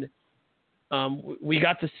 and we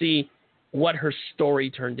got to see what her story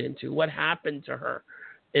turned into, what happened to her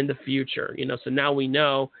in the future. So now we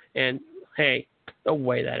know, and hey, the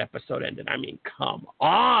way that episode ended, I mean, come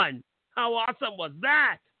on. How awesome was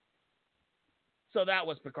that? So that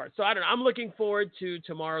was Picard. So I don't know. I'm looking forward to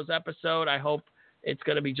tomorrow's episode. I hope it's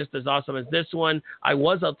going to be just as awesome as this one. I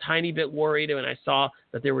was a tiny bit worried when I saw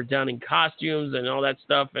that they were down in costumes and all that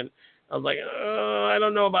stuff. And I was like, I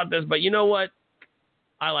don't know about this. But you know what?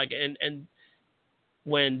 I like it. And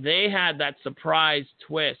when they had that surprise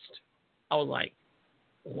twist, I was like,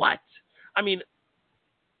 what? I mean,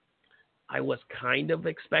 I was kind of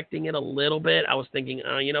expecting it a little bit. I was thinking,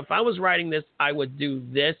 if I was writing this, I would do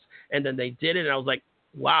this. And then they did it. And I was like,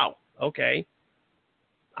 wow, okay.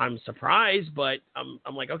 I'm surprised, but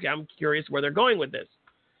I'm like, okay, I'm curious where they're going with this.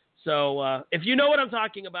 So if you know what I'm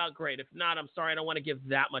talking about, great. If not, I'm sorry. I don't want to give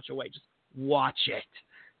that much away. Just watch it.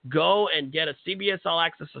 Go and get a CBS All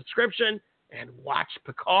Access subscription and watch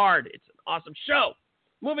Picard. It's an awesome show.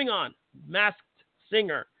 Moving on. Masked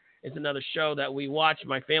Singer is another show that we watch.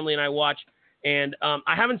 My family and I watch. And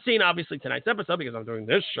I haven't seen, obviously, tonight's episode because I'm doing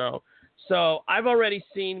this show. So I've already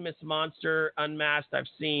seen Miss Monster Unmasked. I've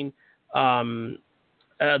seen The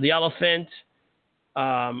Elephant.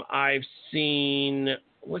 I've seen,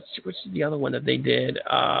 what's the other one that they did?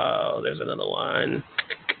 There's another one.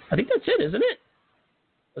 I think that's it, isn't it?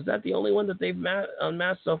 Was that the only one that they've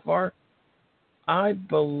unmasked so far? I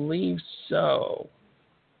believe so.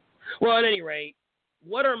 Well, at any rate,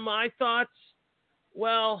 what are my thoughts?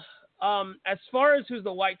 Well, as far as who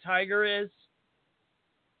the White Tiger is,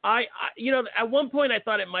 I at one point I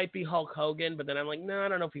thought it might be Hulk Hogan, but then I'm like, no, I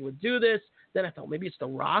don't know if he would do this. Then I thought maybe it's The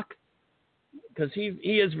Rock, because he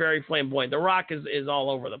is very flamboyant. The Rock is all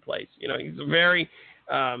over the place. He's a very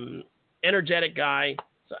energetic guy.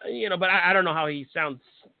 So, but I don't know how he sounds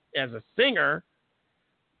as a singer.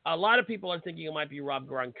 A lot of people are thinking it might be Rob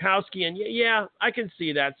Gronkowski, and yeah, I can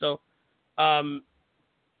see that. So,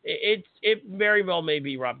 it very well may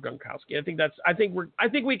be Rob Gronkowski. I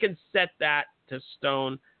think we can set that to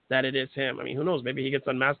stone that it is him. I mean, who knows? Maybe he gets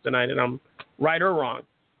unmasked tonight, and I'm right or wrong.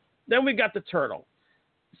 Then we've got the Turtle.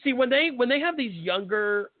 See, when they have these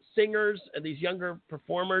younger singers and these younger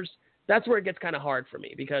performers, that's where it gets kind of hard for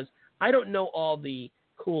me, because I don't know all the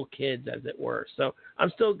cool kids, as it were. So I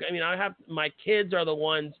have my kids are the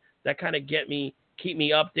ones that kind of keep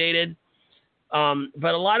me updated.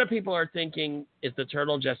 But a lot of people are thinking, is the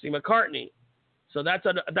Turtle Jesse McCartney? So that's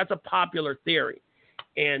a popular theory,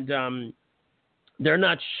 and they're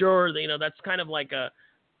not sure. That's kind of like a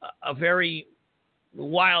very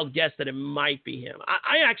wild guess that it might be him.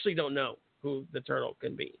 I actually don't know who the Turtle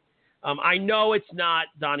can be. I know it's not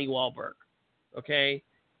Donnie Wahlberg. Okay,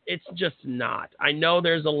 it's just not. I know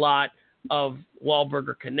there's a lot of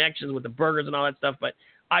Wahlburger connections with the burgers and all that stuff, but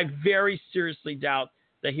I very seriously doubt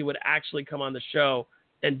that he would actually come on the show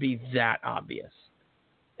and be that obvious.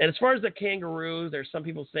 And as far as the kangaroo, there's some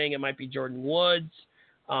people saying it might be Jordan Woods,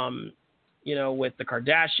 with the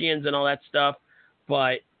Kardashians and all that stuff,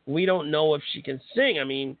 but we don't know if she can sing. I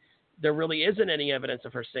mean, there really isn't any evidence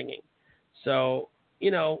of her singing. So,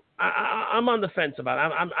 I'm on the fence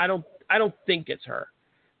about it. I don't think it's her.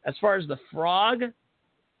 As far as the frog,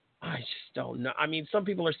 I just don't know. I mean, some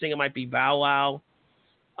people are saying it might be Bow Wow.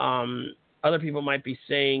 Other people might be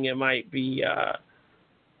saying it might be,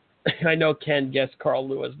 I know Ken guessed Carl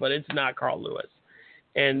Lewis, but it's not Carl Lewis.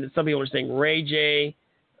 And some people are saying Ray J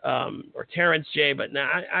or Terrence J, but no,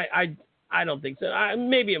 I don't think so.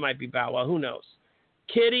 Maybe it might be Bow Wow. Who knows?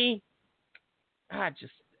 Kitty.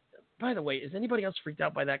 By the way, is anybody else freaked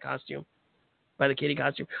out by that costume? By the kitty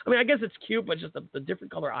costume? I mean, I guess it's cute, but just the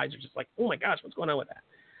different color eyes are just like, oh my gosh, what's going on with that?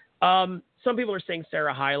 Some people are saying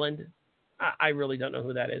Sarah Hyland. I really don't know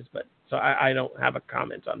who that is, but so I don't have a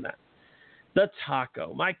comment on that. The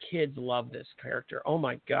Taco. My kids love this character. Oh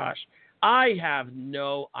my gosh. I have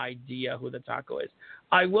no idea who the Taco is.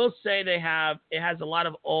 I will say it has a lot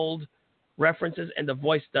of old references, and the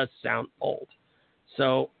voice does sound old.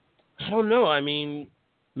 So, I don't know. I mean,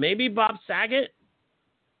 maybe Bob Saget.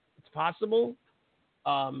 It's possible.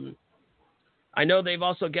 I know they've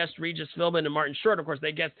also guessed Regis Philbin and Martin Short. Of course,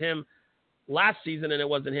 they guessed him last season, and it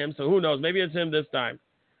wasn't him. So who knows? Maybe it's him this time.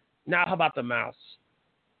 Now, how about the Mouse?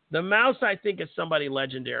 The Mouse, I think, is somebody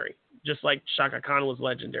legendary, just like Shaka Khan was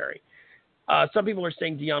legendary. Some people are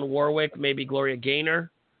saying Dionne Warwick, maybe Gloria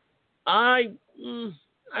Gaynor. I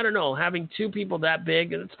don't know. Having two people that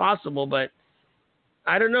big, it's possible, but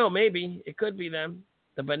I don't know. Maybe it could be them.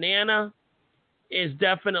 The Banana is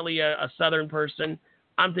definitely a Southern person.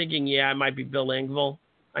 I'm thinking, it might be Bill Engvall.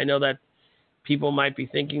 I know that people might be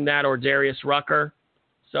thinking that, or Darius Rucker.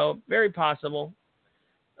 So very possible.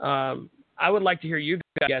 I would like to hear you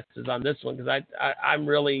guys' guesses on this one because I'm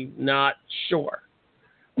really not sure.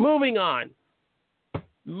 Moving on.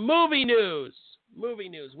 Movie news.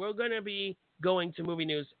 We're going to be going to movie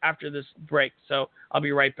news after this break, so I'll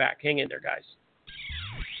be right back. Hang in there, guys.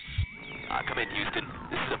 Come in, Houston.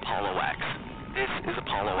 This is Apollo X. This is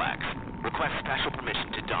Apollo X. Request special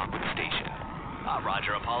permission to dock with the station.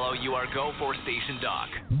 Roger, Apollo. You are go for station dock.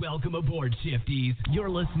 Welcome aboard, Shifties. You're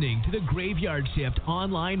listening to the Graveyard Shift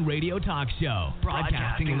online radio talk show.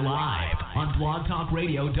 Broadcasting live on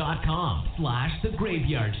blogtalkradio.com/The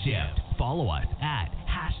Graveyard Shift. Follow us at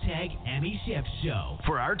 #EmmyShiftShow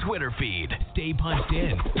for our Twitter feed. Stay punched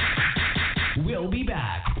in. We'll be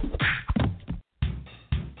back.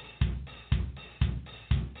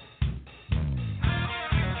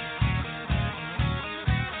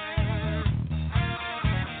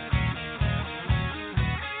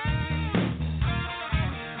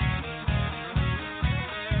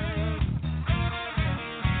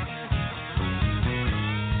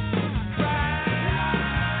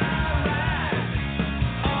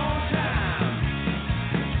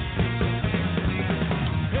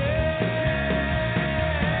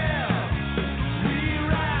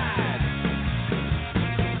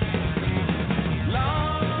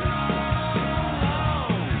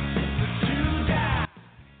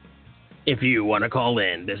 If you want to call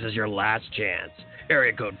in, this is your last chance.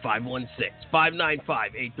 Area code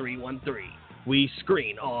 516-595-8313. We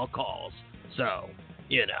screen all calls. So,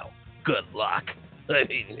 good luck. I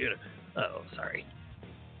mean, sorry.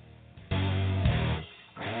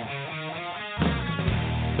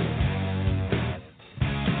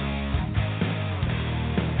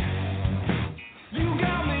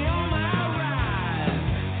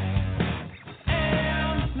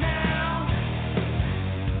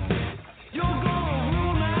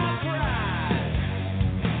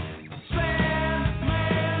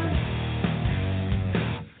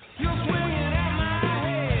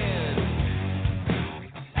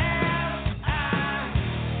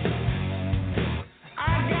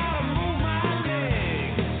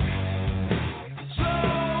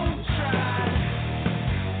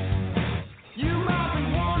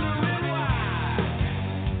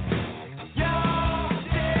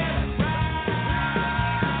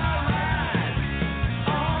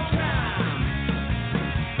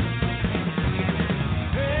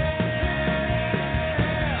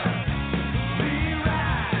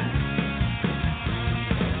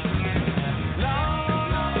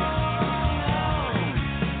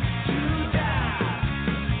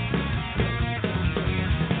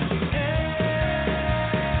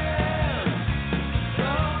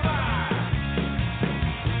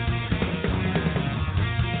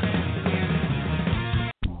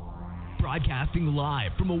 Broadcasting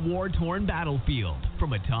live from a war-torn battlefield.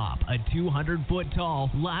 From atop a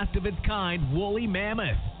 200-foot-tall, last-of-its-kind woolly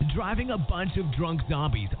mammoth. Driving a bunch of drunk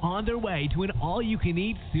zombies on their way to an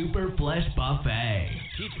all-you-can-eat super flesh buffet.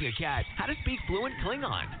 Teaching a cat how to speak fluent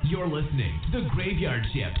Klingon. You're listening to the Graveyard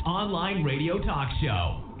Shift online radio talk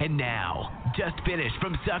show. And now, just finished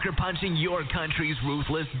from sucker-punching your country's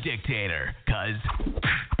ruthless dictator. 'Cause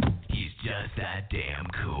he's just that damn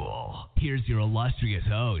cool. Here's your illustrious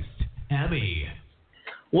host, Emmy.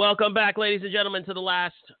 Welcome back, ladies and gentlemen, to the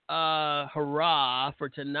last hurrah for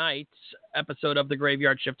tonight's episode of the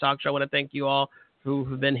Graveyard Shift Talk Show. I want to thank you all who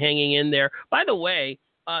have been hanging in there. By the way,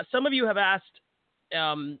 some of you have asked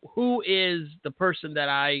who is the person that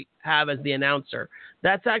I have as the announcer.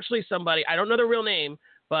 That's actually somebody, I don't know their real name,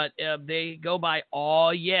 but they go by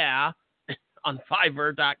Aw Yeah on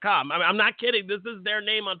Fiverr.com. I'm not kidding. This is their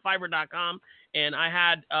name on Fiverr.com. And I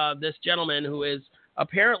had this gentleman who is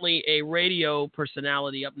apparently a radio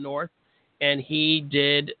personality up north, and he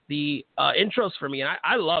did the intros for me, and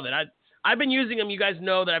I love it. I've been using them. You guys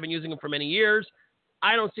know that I've been using them for many years.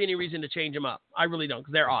 I don't see any reason to change them up. I really don't,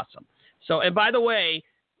 because they're awesome. So, and by the way,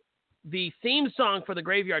 the theme song for the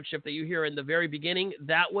Graveyard Shift that you hear in the very beginning,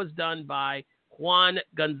 that was done by Juan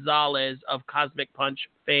Gonzalez of Cosmic Punch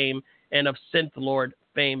fame and of Synth Lord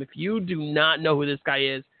fame. If you do not know who this guy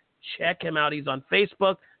is, check him out. He's on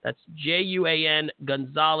Facebook. That's Juan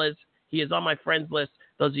Gonzalez. He is on my friends list,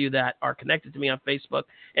 those of you that are connected to me on Facebook.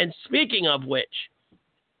 And speaking of which,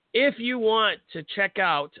 if you want to check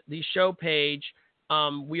out the show page,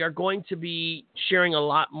 we are going to be sharing a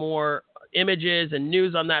lot more images and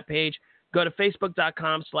news on that page. Go to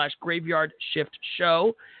facebook.com/Graveyard Shift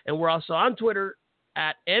Show. And we're also on Twitter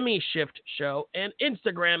at Emmy Shift Show and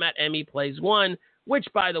Instagram at Emmy Plays One, which,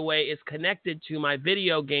 by the way, is connected to my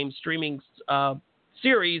video game streaming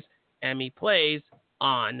series, Emmy Plays,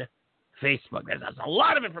 on Facebook. There's a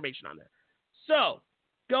lot of information on there. So,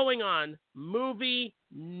 going on, movie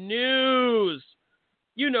news.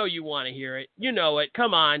 You know you want to hear it. You know it.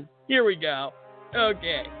 Come on. Here we go.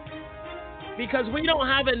 Okay. Because we don't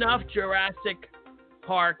have enough Jurassic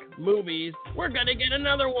Park movies, we're going to get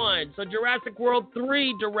another one. So Jurassic World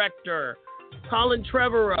 3 director Colin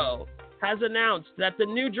Trevorrow has announced that the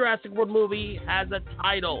new Jurassic World movie has a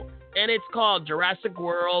title, and it's called Jurassic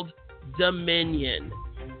World Dominion.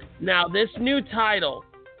 Now, this new title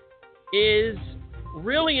is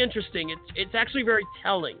really interesting. It's actually very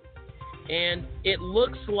telling, and it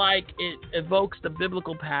looks like it evokes the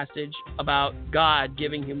biblical passage about God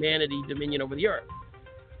giving humanity dominion over the earth.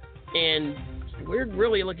 And we're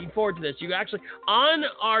really looking forward to this. You actually, on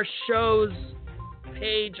our show's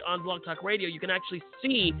page on Blog Talk Radio, you can actually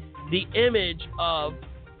see the image of,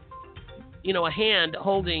 a hand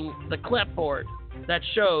holding the clipboard that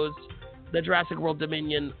shows the Jurassic World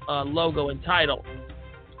Dominion logo and title.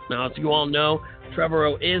 Now, as you all know,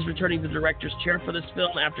 Trevorrow is returning to the director's chair for this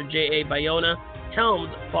film after J.A. Bayona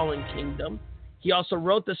helmed Fallen Kingdom. He also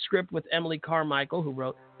wrote the script with Emily Carmichael, who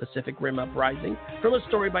wrote Pacific Rim Uprising, from a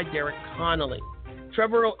story by Derek Connolly.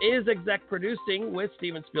 Trevorrow is exec producing with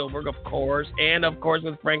Steven Spielberg, of course, and of course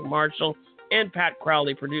with Frank Marshall and Pat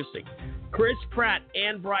Crowley producing. Chris Pratt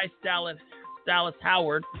and Bryce Dallas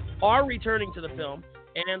Howard are returning to the film,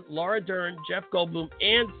 and Laura Dern, Jeff Goldblum,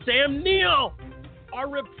 and Sam Neill are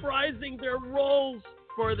reprising their roles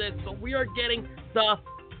for this. So we are getting the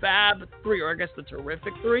Fab 3, or I guess the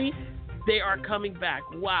Terrific 3. They are coming back.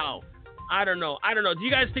 Wow. I don't know. Do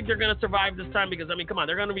you guys think they're going to survive this time? Because, come on,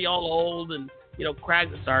 they're going to be all old and,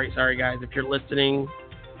 cracked. Sorry, guys. If you're listening,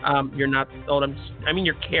 you're not old.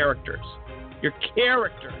 Your characters. Your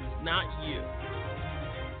characters, not you.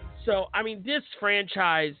 So, this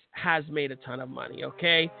franchise has made a ton of money,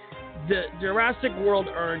 okay? The Jurassic World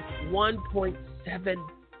earned $1.7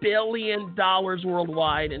 billion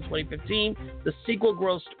worldwide in 2015. The sequel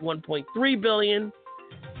grossed $1.3 billion.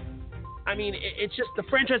 It's just the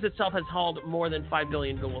franchise itself has hauled more than $5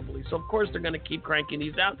 billion globally. So, of course, they're going to keep cranking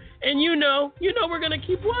these out. And we're going to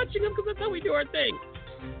keep watching them because that's how we do our thing.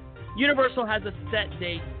 Universal has a set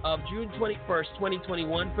date of June 21st,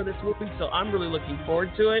 2021 for this movie, so I'm really looking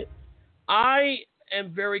forward to it. I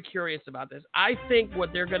am very curious about this. I think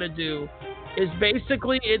what they're going to do is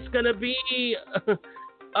basically it's going to be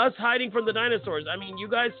us hiding from the dinosaurs. You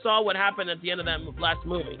guys saw what happened at the end of that last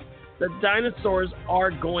movie. The dinosaurs are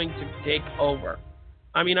going to take over.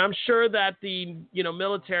 I'm sure that the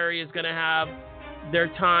military is going to have their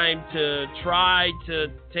time to try to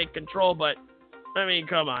take control, but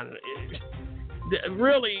come on.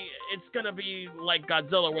 Really, it's going to be like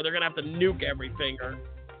Godzilla, where they're going to have to nuke everything.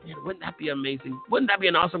 Wouldn't that be amazing? Wouldn't that be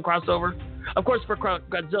an awesome crossover? Of course, for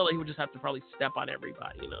Godzilla, he would just have to probably step on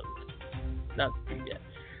everybody. That's pretty good.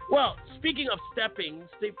 Well, speaking of stepping,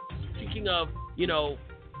 speaking of,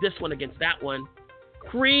 this one against that one,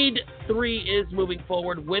 Creed 3 is moving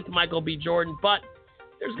forward with Michael B. Jordan, but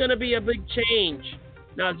there's going to be a big change.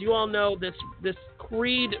 Now, as you all know, this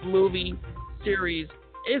Creed movie series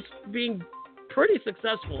is being pretty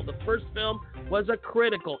successful. The first film was a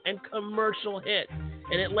critical and commercial hit,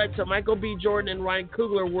 and it led to Michael B. Jordan and Ryan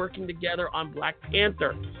Coogler working together on Black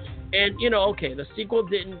Panther. And, okay, the sequel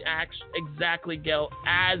didn't exactly go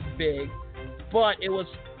as big, but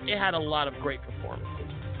it had a lot of great performances.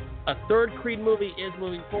 A third Creed movie is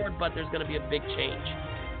moving forward, but there's going to be a big change.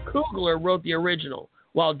 Coogler wrote the original,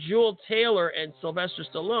 while Jewel Taylor and Sylvester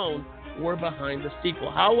Stallone were behind the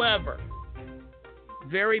sequel. However,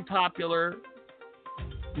 very popular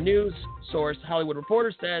news source, Hollywood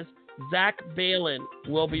Reporter, says Zach Balan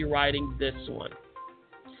will be writing this one.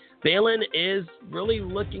 Balan is really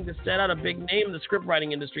looking to set out a big name in the script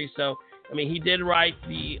writing industry. So, he did write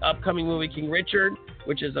the upcoming movie King Richard,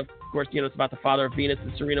 which is, of course, it's about the father of Venus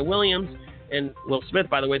and Serena Williams. And Will Smith,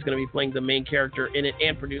 by the way, is going to be playing the main character in it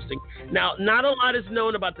and producing. Now, not a lot is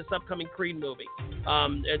known about this upcoming Creed movie.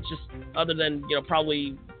 It's just other than,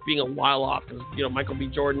 probably being a while off because, Michael B.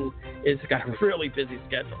 Jordan has got a really busy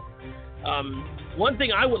schedule. One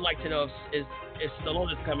thing I would like to know is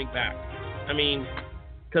Stallone is coming back.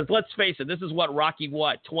 Because let's face it, this is Rocky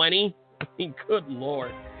 20? Good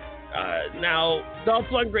Lord. Now, Dolph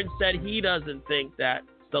Lundgren said he doesn't think that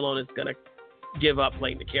Stallone is going to give up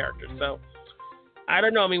playing the character. So, I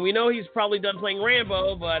don't know. We know he's probably done playing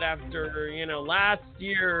Rambo, but after, last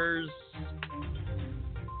year's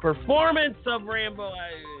performance of Rambo,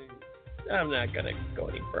 I'm not going to go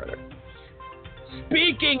any further.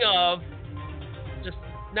 Speaking of, just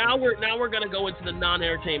now we're going to go into the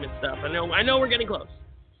non-entertainment stuff. I know we're getting close.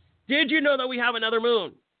 Did you know that we have another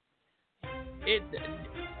moon?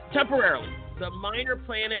 Temporarily, the minor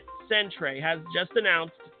planet Centauri has just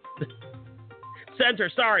announced.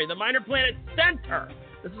 The minor planet Centaur.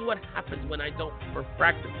 This is what happens when I don't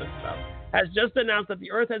practice this stuff. Has just announced that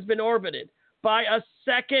the Earth has been orbited by a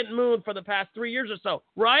second moon for the past 3 years or so.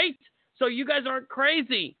 Right? So you guys aren't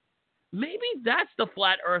crazy. Maybe that's the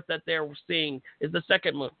flat Earth that they're seeing is the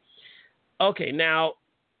second moon. Okay, now,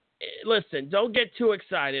 listen, don't get too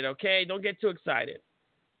excited, okay? Don't get too excited.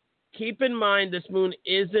 Keep in mind this moon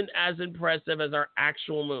isn't as impressive as our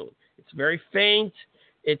actual moon. It's very faint.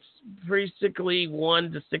 It's basically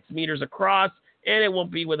 1 to 6 meters across, and it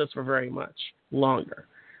won't be with us for very much longer.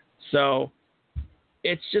 So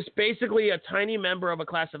it's just basically a tiny member of a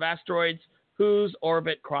class of asteroids whose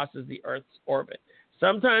orbit crosses the Earth's orbit.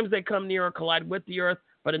 Sometimes they come near or collide with the Earth,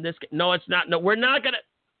 but in this case, no, it's not. No, we're not going to.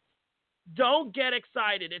 Don't get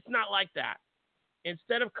excited. It's not like that.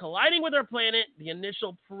 Instead of colliding with our planet, the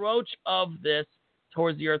initial approach of this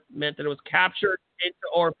towards the Earth meant that it was captured into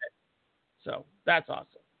orbit. So that's awesome.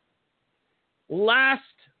 Last,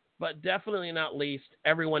 but definitely not least,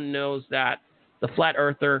 everyone knows that the flat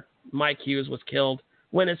earther Mike Hughes was killed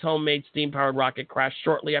when his homemade steam-powered rocket crashed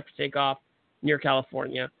shortly after takeoff near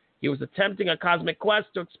California. He was attempting a cosmic quest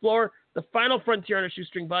to explore the final frontier on a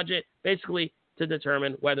shoestring budget, basically to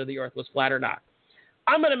determine whether the Earth was flat or not.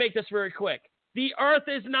 I'm going to make this very quick. The Earth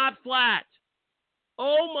is not flat.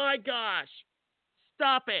 Oh my gosh.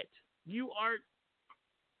 Stop it.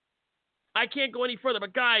 I can't go any further,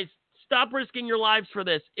 but guys, stop risking your lives for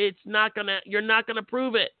this. You're not gonna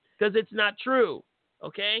prove it because it's not true.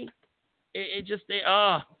 Okay?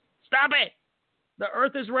 Stop it. The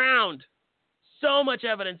Earth is round. So much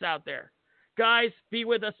evidence out there. Guys, be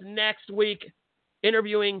with us next week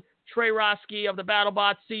interviewing Trey Roski of the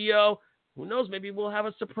BattleBots CEO. Who knows? Maybe we'll have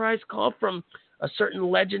a surprise call from a certain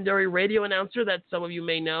legendary radio announcer that some of you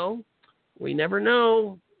may know. We never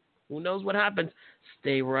know. Who knows what happens?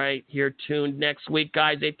 Stay right here tuned next week,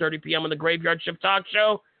 guys, 8:30 p.m. on the Graveyard Shift Talk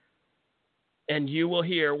Show. And you will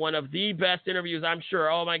hear one of the best interviews, I'm sure.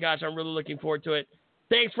 Oh, my gosh, I'm really looking forward to it.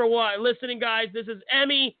 Thanks for listening, guys. This is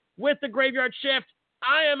Emmy with the Graveyard Shift.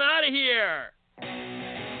 I am out of here.